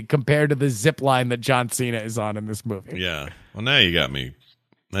that big compared to the zip line that John Cena is on in this movie. Yeah. Well, now you got me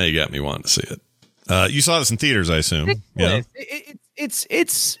wanting to see it. You saw this in theaters, I assume. Yeah.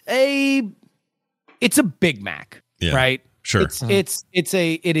 It's a Big Mac, right? Sure.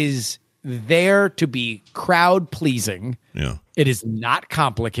 It is there to be crowd pleasing. Yeah. It is not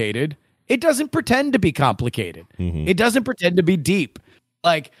complicated. It doesn't pretend to be complicated. Mm-hmm. It doesn't pretend to be deep.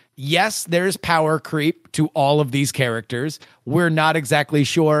 Like, yes, there's power creep to all of these characters. We're not exactly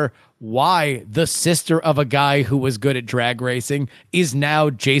sure why the sister of a guy who was good at drag racing is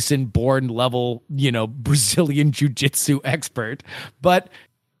now Jason Bourne level, Brazilian jiu-jitsu expert, but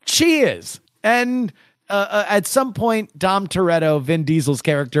she is. And at some point, Dom Toretto, Vin Diesel's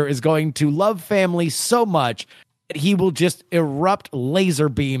character, is going to love family so much that he will just erupt laser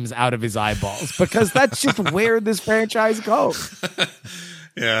beams out of his eyeballs, because that's just where this franchise goes.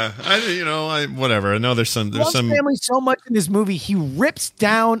 Yeah, whatever. I know there's some family so much in this movie. He rips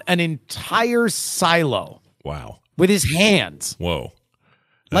down an entire silo. Wow. With his hands. Whoa.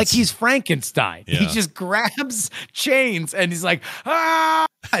 Like he's Frankenstein. Yeah. He just grabs chains and he's like, ah!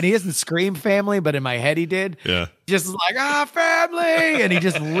 And he doesn't scream family, but in my head he did. Yeah. Just like, family! And he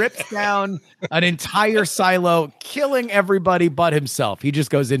just rips down an entire silo, killing everybody but himself. He just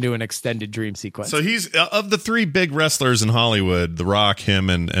goes into an extended dream sequence. So he's, of the three big wrestlers in Hollywood, The Rock, him,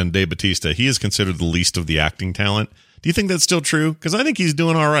 and Dave Bautista, he is considered the least of the acting talent. Do you think that's still true? Because I think he's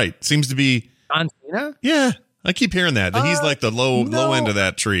doing all right. Seems to be. John Cena? Yeah. I keep hearing that he's like the low end of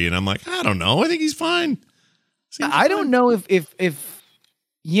that tree, and I'm like, I don't know. I think he's fine. I don't know if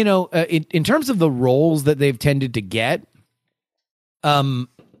in terms of the roles that they've tended to get, I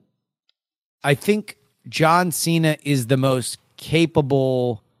think John Cena is the most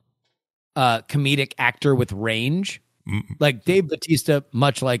capable comedic actor with range. Like Dave Bautista,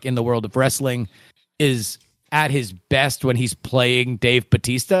 much like in the world of wrestling, is at his best when he's playing Dave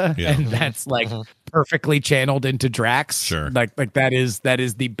Bautista, and that's like perfectly channeled into Drax. Sure, like that is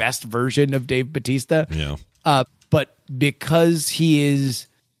the best version of Dave Bautista. Yeah, but because he is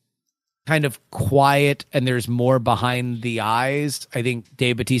kind of quiet and there's more behind the eyes, I think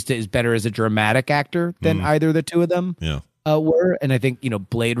Dave Bautista is better as a dramatic actor than either of the two of them were. And I think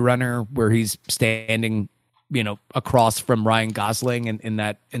Blade Runner, where he's standing across from Ryan Gosling in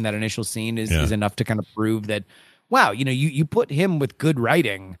that initial scene is enough to kind of prove that, wow, you put him with good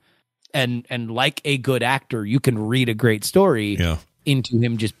writing and like a good actor, you can read a great story into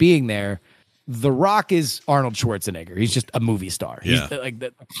him just being there. The Rock is Arnold Schwarzenegger. He's just a movie star. He's like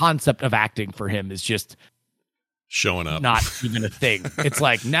the concept of acting for him is just showing up, not even a thing. It's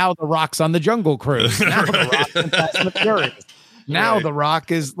like, now The Rock's on the Jungle Cruise. Now The Rock's in Fast and the Furious. Now The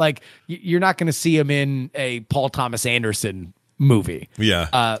Rock is like, you're not going to see him in a Paul Thomas Anderson movie.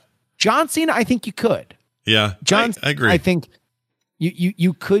 Yeah. John Cena, I think you could. Yeah. I agree. I think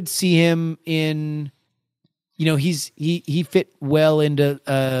you could see him in, he fit well into,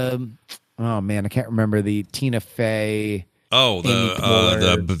 oh man, I can't remember the Tina Fey. Oh,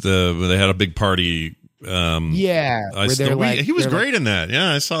 they had a big party. He was great in that.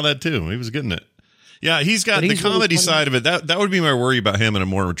 Yeah, I saw that too. He was getting it. Yeah, he's got the comedy side of it. That would be my worry about him in a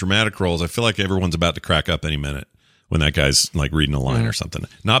more dramatic roles. I feel like everyone's about to crack up any minute when that guy's like reading a line or something.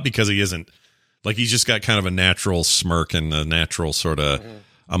 Not because he isn't, like he's just got kind of a natural smirk and a natural sort of,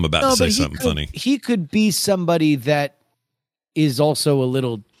 I'm about to say something funny. He could be somebody that is also a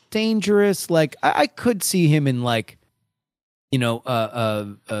little dangerous. Like I could see him in like,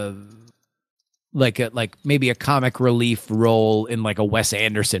 like maybe a comic relief role in like a Wes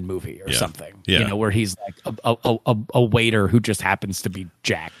Anderson movie or something, where he's like a waiter who just happens to be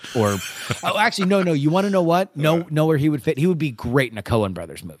jacked. Or actually, no. You want to know what? Know where he would fit? He would be great in a Coen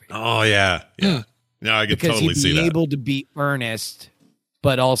Brothers movie. Oh yeah. No, I could totally see that. Because he'd be able to be earnest,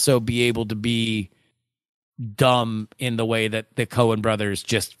 but also be able to be dumb in the way that the Coen Brothers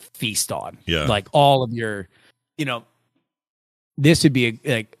just feast on. Yeah, like all of your, this would be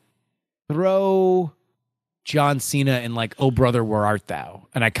like. Throw John Cena in like Oh Brother Where Art Thou,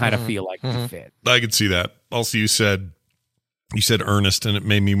 and I kind of feel like he fit. I could see that. Also, you said Ernest, and it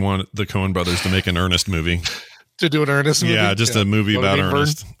made me want the Coen brothers to make an Ernest movie. To do an Ernest movie? Yeah, just a movie about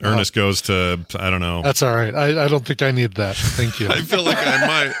Ernest. Ernest goes to, I don't know. That's all right. I don't think I need that. Thank you. I feel like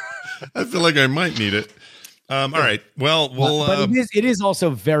I might need it. All right. Well, but it is also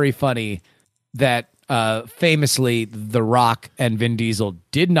very funny that famously The Rock and Vin Diesel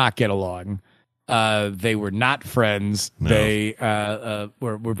did not get along. They were not friends. No. They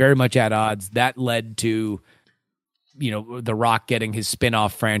were very much at odds. That led to, The Rock getting his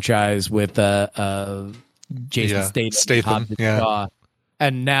spin-off franchise with Jason Statham. Yeah.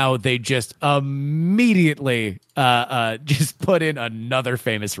 And now they just immediately just put in another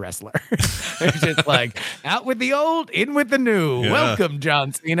famous wrestler. They're just like, out with the old, in with the new. Yeah. Welcome,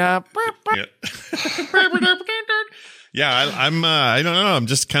 John Cena. Yeah, I'm. I don't know. I'm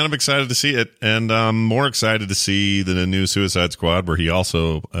just kind of excited to see it, and I'm more excited to see the new Suicide Squad, where he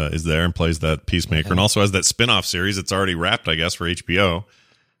also is there and plays that Peacemaker, and also has that spin-off series. It's already wrapped, I guess, for HBO.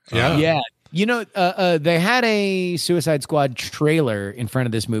 Yeah. They had a Suicide Squad trailer in front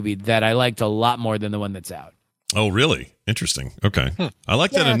of this movie that I liked a lot more than the one that's out. Oh, really? Interesting. Okay, I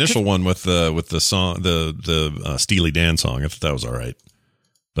like that initial one with the song, the Steely Dan song. I thought that was all right.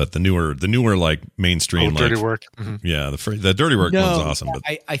 But the newer like mainstream, Dirty Work. Mm-hmm. Yeah, the Dirty Work one's awesome. But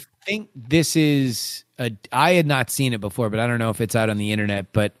I think this is I had not seen it before, but I don't know if it's out on the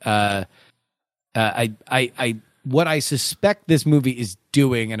internet. But I what I suspect this movie is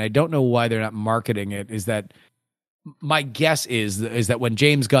doing, and I don't know why they're not marketing it, is that my guess is that when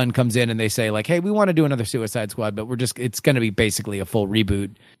James Gunn comes in and they say like, hey, we want to do another Suicide Squad, but it's going to be basically a full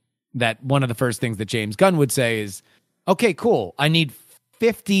reboot. That one of the first things that James Gunn would say is, okay, cool, I need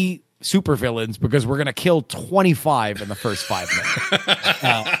 50 supervillains because we're going to kill 25 in the first 5 minutes.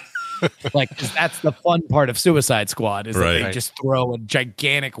 Cause that's the fun part of Suicide Squad is that they just throw a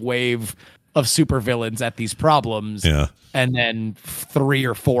gigantic wave of supervillains at these problems. Yeah. And then 3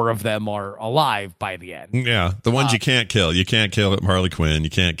 or 4 of them are alive by the end. Yeah. The ones you can't kill. You can't kill Harley Quinn. You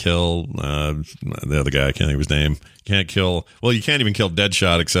can't kill the other guy. I can't think of his name. You can't even kill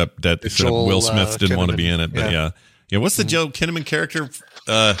Deadshot except Will Smith didn't want to be in it. But yeah. What's the Joe Kinnaman character?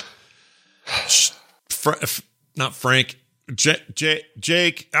 Not Frank.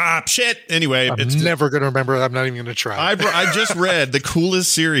 Jake. Shit. Anyway, I'm never going to remember. I'm not even going to try. I just read the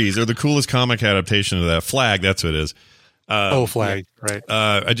coolest series or the coolest comic adaptation of that. Flag. That's what it is. Flag. Right.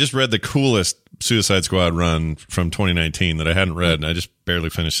 I just read the coolest Suicide Squad run from 2019 that I hadn't read, and I just barely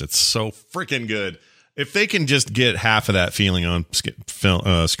finished it. It's so freaking good. If they can just get half of that feeling on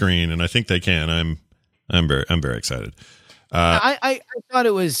screen, and I think they can, I'm very excited. I thought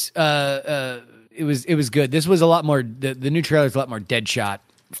it was good. This was a lot more. The new trailer is a lot more Deadshot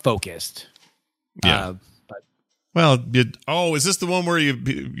focused. Yeah. Is this the one where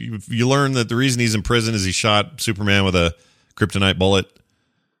you learn that the reason he's in prison is he shot Superman with a kryptonite bullet?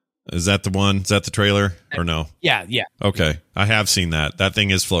 Is that the one? Is that the trailer or no? Yeah. Okay, I have seen that. That thing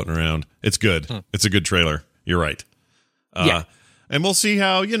is floating around. It's good. It's a good trailer. You're right. And we'll see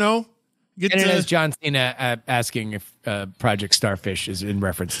how it has John Cena asking if Project Starfish is in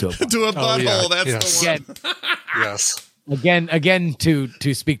reference to a butthole. To a butthole. That's the one. Yes. Again,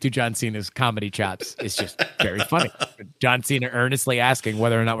 to speak to John Cena's comedy chops, it's just very funny. John Cena earnestly asking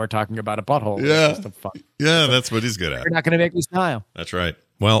whether or not we're talking about a butthole. Yeah, that's what he's good at. You're not going to make me smile. That's right.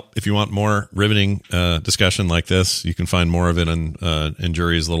 Well, if you want more riveting discussion like this, you can find more of it in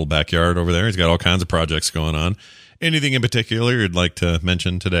Jury's little backyard over there. He's got all kinds of projects going on. Anything in particular you'd like to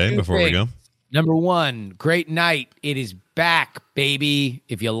mention today before we go? Number 1, Great Night. It is back, baby.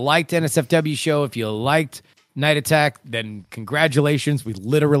 If you liked NSFW show, if you liked Night Attack, then congratulations. We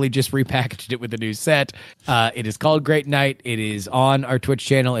literally just repackaged it with a new set. It is called Great Night. It is on our Twitch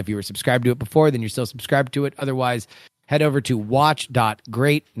channel. If you were subscribed to it before, then you're still subscribed to it. Otherwise, head over to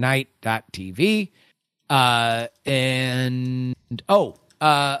watch.greatnight.tv.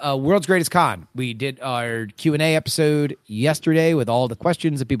 World's Greatest Con. We did our Q&A episode yesterday with all the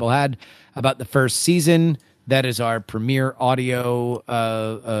questions that people had about the first season. That is our premiere audio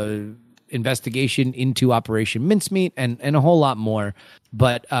investigation into Operation Mincemeat and a whole lot more.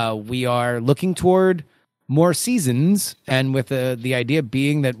 But we are looking toward more seasons, and with the idea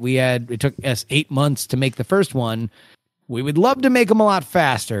being that it took us 8 months to make the first one, we would love to make them a lot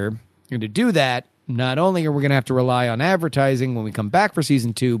faster. And to do that, not only are we going to have to rely on advertising when we come back for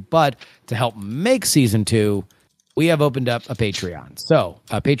season 2, but to help make season 2, we have opened up a Patreon. So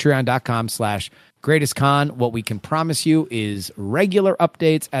patreon.com/greatestcon. What we can promise you is regular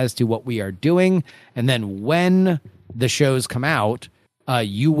updates as to what we are doing. And then when the shows come out,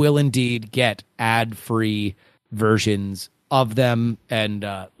 you will indeed get ad-free versions of them. And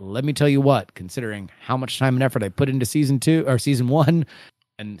let me tell you what, considering how much time and effort I put into season 1,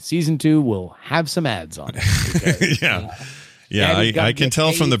 and season 2 will have some ads on it. Yeah, I can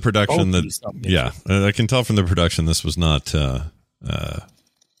tell from the production that I can tell from the production this was not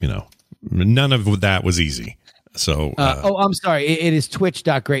none of that was easy. So I'm sorry. It is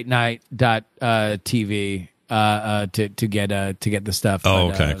twitch.greatnight.tv to get the stuff.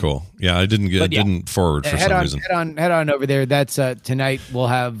 Okay, cool. Yeah, I didn't forward for some reason. Head on over there. That's tonight. We'll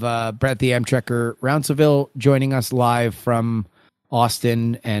have Brett the Amtrekker Rounceville joining us live from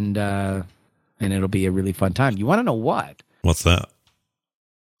Austin, and it'll be a really fun time. You want to know what? What's that?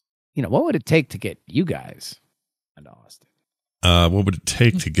 What would it take to get you guys into Austin? What would it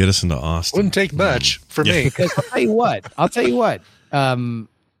take to get us into Austin? Wouldn't take much for me. Because I'll tell you what.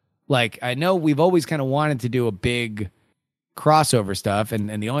 Like, I know we've always kind of wanted to do a big crossover stuff,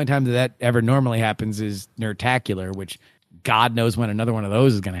 and the only time that ever normally happens is Nerdtacular, which God knows when another one of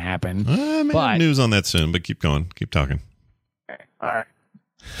those is going to happen. But news on that soon, but keep going. Keep talking. All right.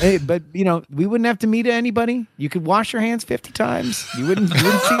 Hey, but we wouldn't have to meet anybody. You could wash your hands 50 times. You wouldn't see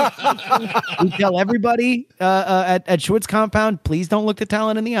it. We tell everybody at Schwitz compound, please don't look the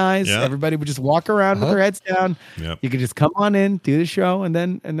talent in the eyes. Yep. Everybody would just walk around with their heads down. Yep. You could just come on in, do the show, and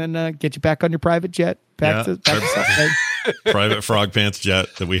then get you back on your private jet. Back to private frog pants jet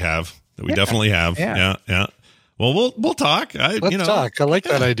that we definitely have. Yeah. Well, we'll talk. Let's talk. I like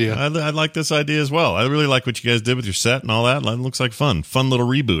that idea. I like this idea as well. I really like what you guys did with your set and all that. It looks like fun little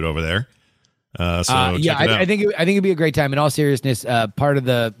reboot over there. Check it out. I think it'd be a great time. In all seriousness, part of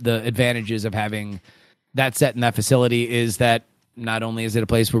the advantages of having that set in that facility is that not only is it a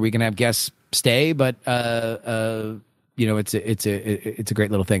place where we can have guests stay, but it's a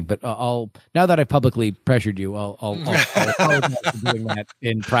great little thing. But now that I've publicly pressured you, I'll apologize for doing that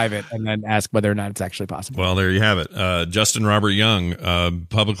in private and then ask whether or not it's actually possible. Well, there you have it. Justin Robert Young,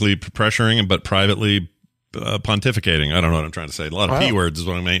 publicly pressuring but privately pontificating. I don't know what I'm trying to say. A lot of P words is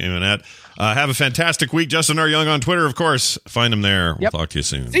what I'm aiming at. Have a fantastic week. Justin R. Young on Twitter, of course. Find him there. We'll talk to you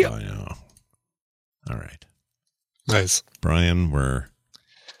soon. See ya. Bye now. All right. Nice. Brian, we're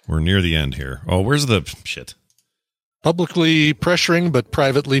near the end here. Oh, where's the shit? Publicly pressuring, but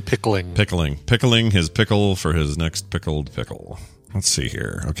privately pickling. Pickling his pickle for his next pickled pickle. Let's see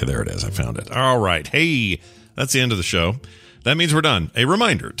here. Okay, there it is. I found it. All right. Hey, that's the end of the show. That means we're done. A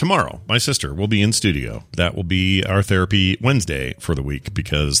reminder, tomorrow, my sister will be in studio. That will be our therapy Wednesday for the week,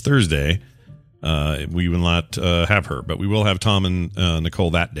 because Thursday, we will not have her, but we will have Tom and Nicole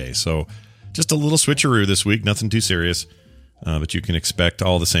that day. So just a little switcheroo this week. Nothing too serious. But you can expect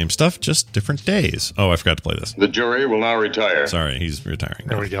all the same stuff, just different days. Oh, I forgot to play this. The jury will now retire. Sorry, he's retiring.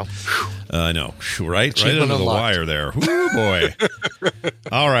 There we go. I know. Right under the wire there. Whoo, boy.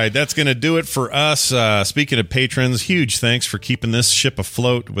 All right, that's going to do it for us. Speaking of patrons, huge thanks for keeping this ship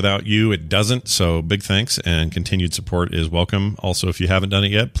afloat. Without you, it doesn't. So big thanks, and continued support is welcome. Also, if you haven't done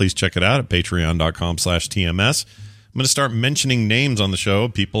it yet, please check it out at patreon.com/TMS. I'm going to start mentioning names on the show,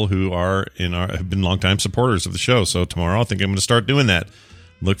 people who have been longtime supporters of the show. So tomorrow, I think I'm going to start doing that.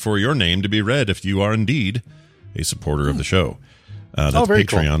 Look for your name to be read if you are indeed a supporter of the show. That's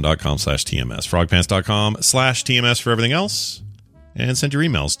patreon.com/TMS. Frogpants.com/TMS for everything else. And send your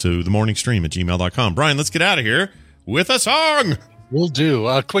emails to themorningstream@gmail.com. Brian, let's get out of here with a song. Will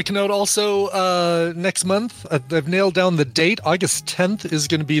do. Quick note also, next month, I've nailed down the date. August 10th is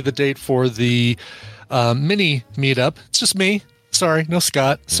going to be the date for the mini meetup. It's just me. Sorry, no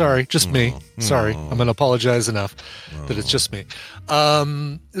Scott. Sorry, just me. Sorry, I'm going to apologize enough that it's just me.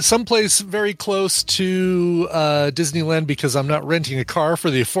 Someplace very close to Disneyland, because I'm not renting a car for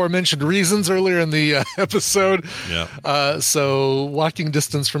the aforementioned reasons earlier in the episode. Yeah. So walking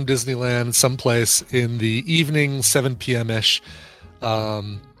distance from Disneyland, someplace in the evening, 7 p.m.-ish,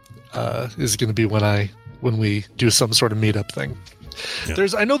 is going to be when we do some sort of meetup thing. Yeah.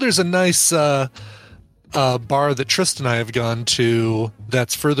 I know there's a nice bar that Tristan and I have gone to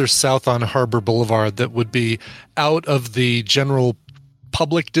that's further south on Harbor Boulevard that would be out of the general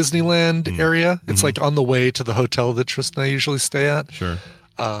public Disneyland area. It's like on the way to the hotel that Tristan and I usually stay at. Sure.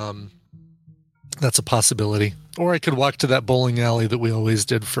 That's a possibility. Or I could walk to that bowling alley that we always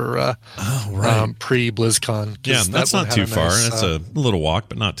did for pre-BlizzCon. Yeah, that's not too far. That's a little walk,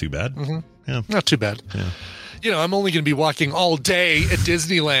 but not too bad. Yeah, not too bad. Yeah. I'm only going to be walking all day at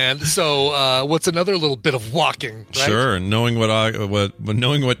Disneyland, so what's another little bit of walking, right? Sure, and knowing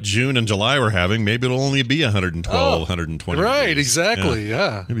what June and July we're having, maybe it'll only be 112, 120. Right, degrees. Exactly,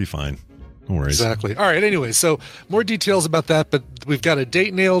 yeah. It'll be fine. No worries. Exactly. All right, anyway, so more details about that, but we've got a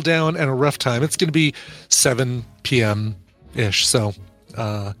date nailed down and a rough time. It's going to be 7 p.m.-ish, so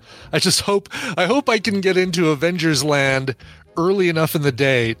I hope I can get into Avengers Land early enough in the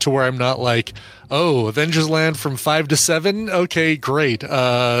day to where I'm not like, oh, Avengers Land from 5 to 7. Okay, great.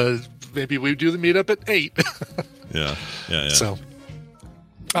 Maybe we do the meetup at 8. Yeah. So,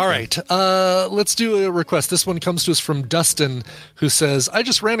 all right. Let's do a request. This one comes to us from Dustin, who says, I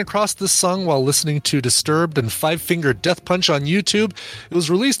just ran across this song while listening to Disturbed and Five Finger Death Punch on YouTube. It was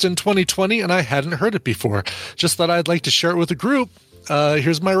released in 2020 and I hadn't heard it before. Just thought I'd like to share it with the group.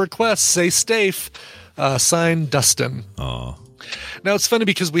 Here's my request. Say Stafe. Signed, Dustin. Oh. Now, it's funny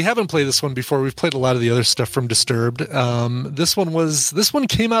because we haven't played this one before. We've played a lot of the other stuff from Disturbed. This one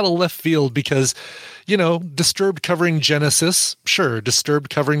came out of left field because, Disturbed covering Genesis, sure. Disturbed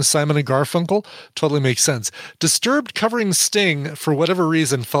covering Simon and Garfunkel, totally makes sense. Disturbed covering Sting, for whatever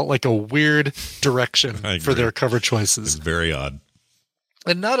reason, felt like a weird direction for their cover choices. It's very odd.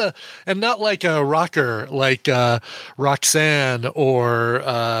 And not like a rocker like Roxanne or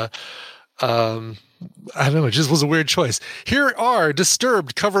I don't know, it just was a weird choice. Here are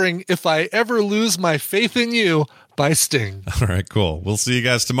Disturbed covering If I Ever Lose My Faith in You by Sting. All right, cool. We'll see you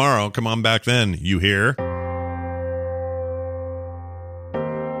guys tomorrow. Come on back then. You hear?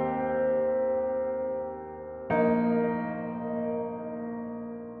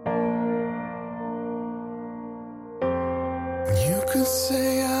 You could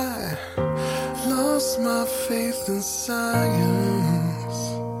say I lost my faith in science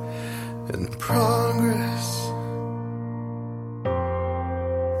and progress.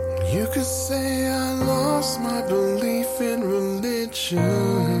 You could say I lost my belief in religion.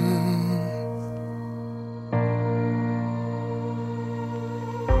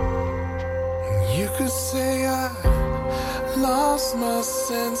 You could say I lost my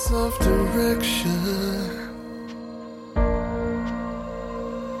sense of direction.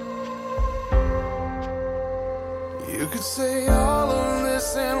 You could say all of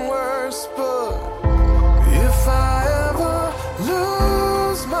this and worse, but if I ever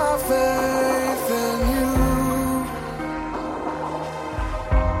lose my faith in you,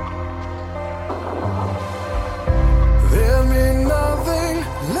 there'll be nothing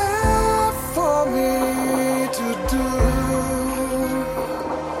left for me to do.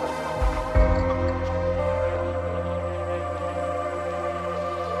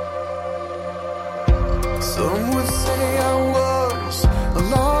 Some would say I was a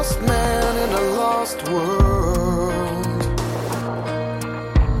lost man in a lost world.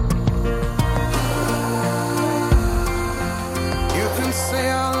 You can say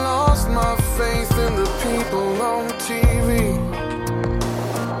I lost my faith in the people on TV.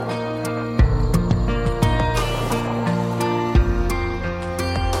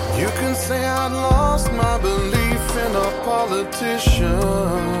 You can say I lost my belief in our politicians.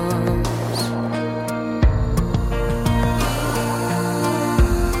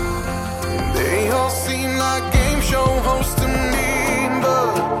 They all seem like game show hosts to me,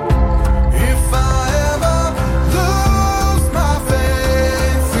 but if I ever lose my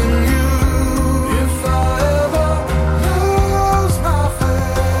faith in you, if I ever lose my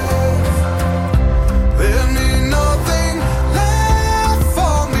faith, there'll be nothing left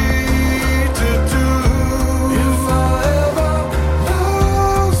for me to do. If I ever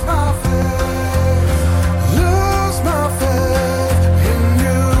lose my faith in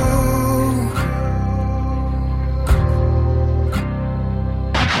you.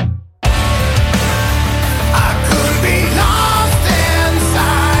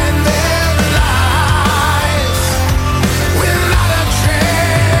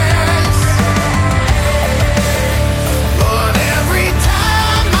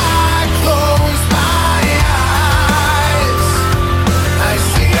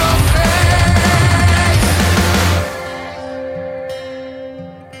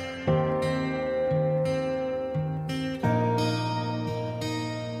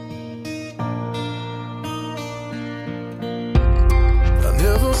 I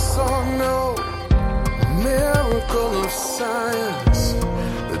never saw no miracle of science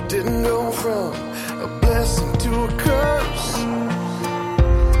that didn't go from a blessing to a curse. I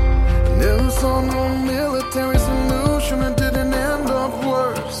never saw no military solution that didn't end up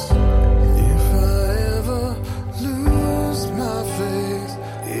worse. If I ever lose my faith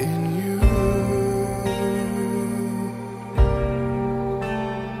in you,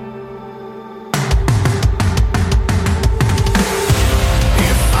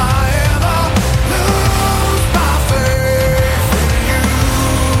 if I ever lose my faith in you,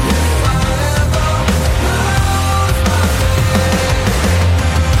 if I ever lose my faith,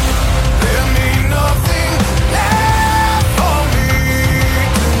 there'll be nothing left.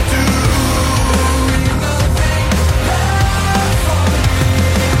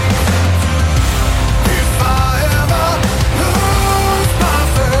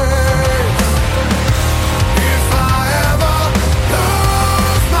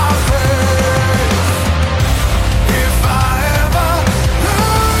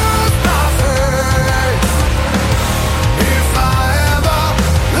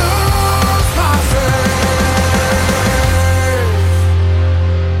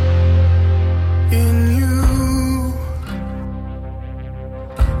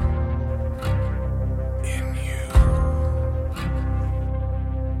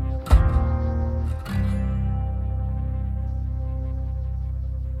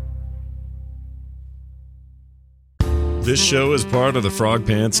 This show is part of the Frog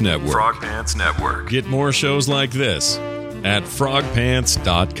Pants Network. Frog Pants Network. Get more shows like this at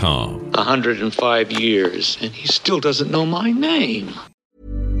frogpants.com. 105 years, and he still doesn't know my name.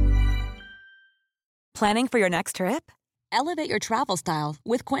 Planning for your next trip? Elevate your travel style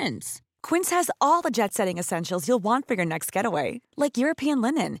with Quince. Quince has all the jet-setting essentials you'll want for your next getaway, like European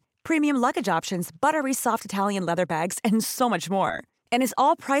linen, premium luggage options, buttery soft Italian leather bags, and so much more. And is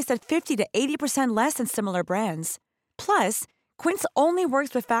all priced at 50 to 80% less than similar brands. Plus, Quince only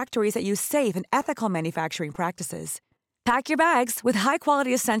works with factories that use safe and ethical manufacturing practices. Pack your bags with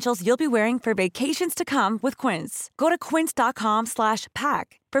high-quality essentials you'll be wearing for vacations to come with Quince. Go to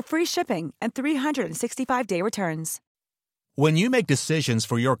quince.com/pack for free shipping and 365-day returns. When you make decisions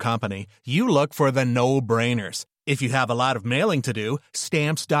for your company, you look for the no-brainers. If you have a lot of mailing to do,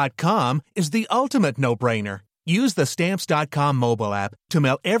 Stamps.com is the ultimate no-brainer. Use the Stamps.com mobile app to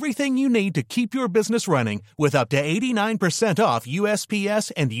mail everything you need to keep your business running with up to 89% off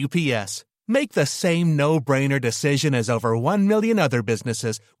USPS and UPS. Make the same no-brainer decision as over 1 million other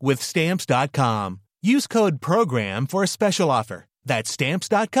businesses with Stamps.com. Use code PROGRAM for a special offer. That's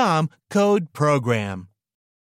Stamps.com, code PROGRAM.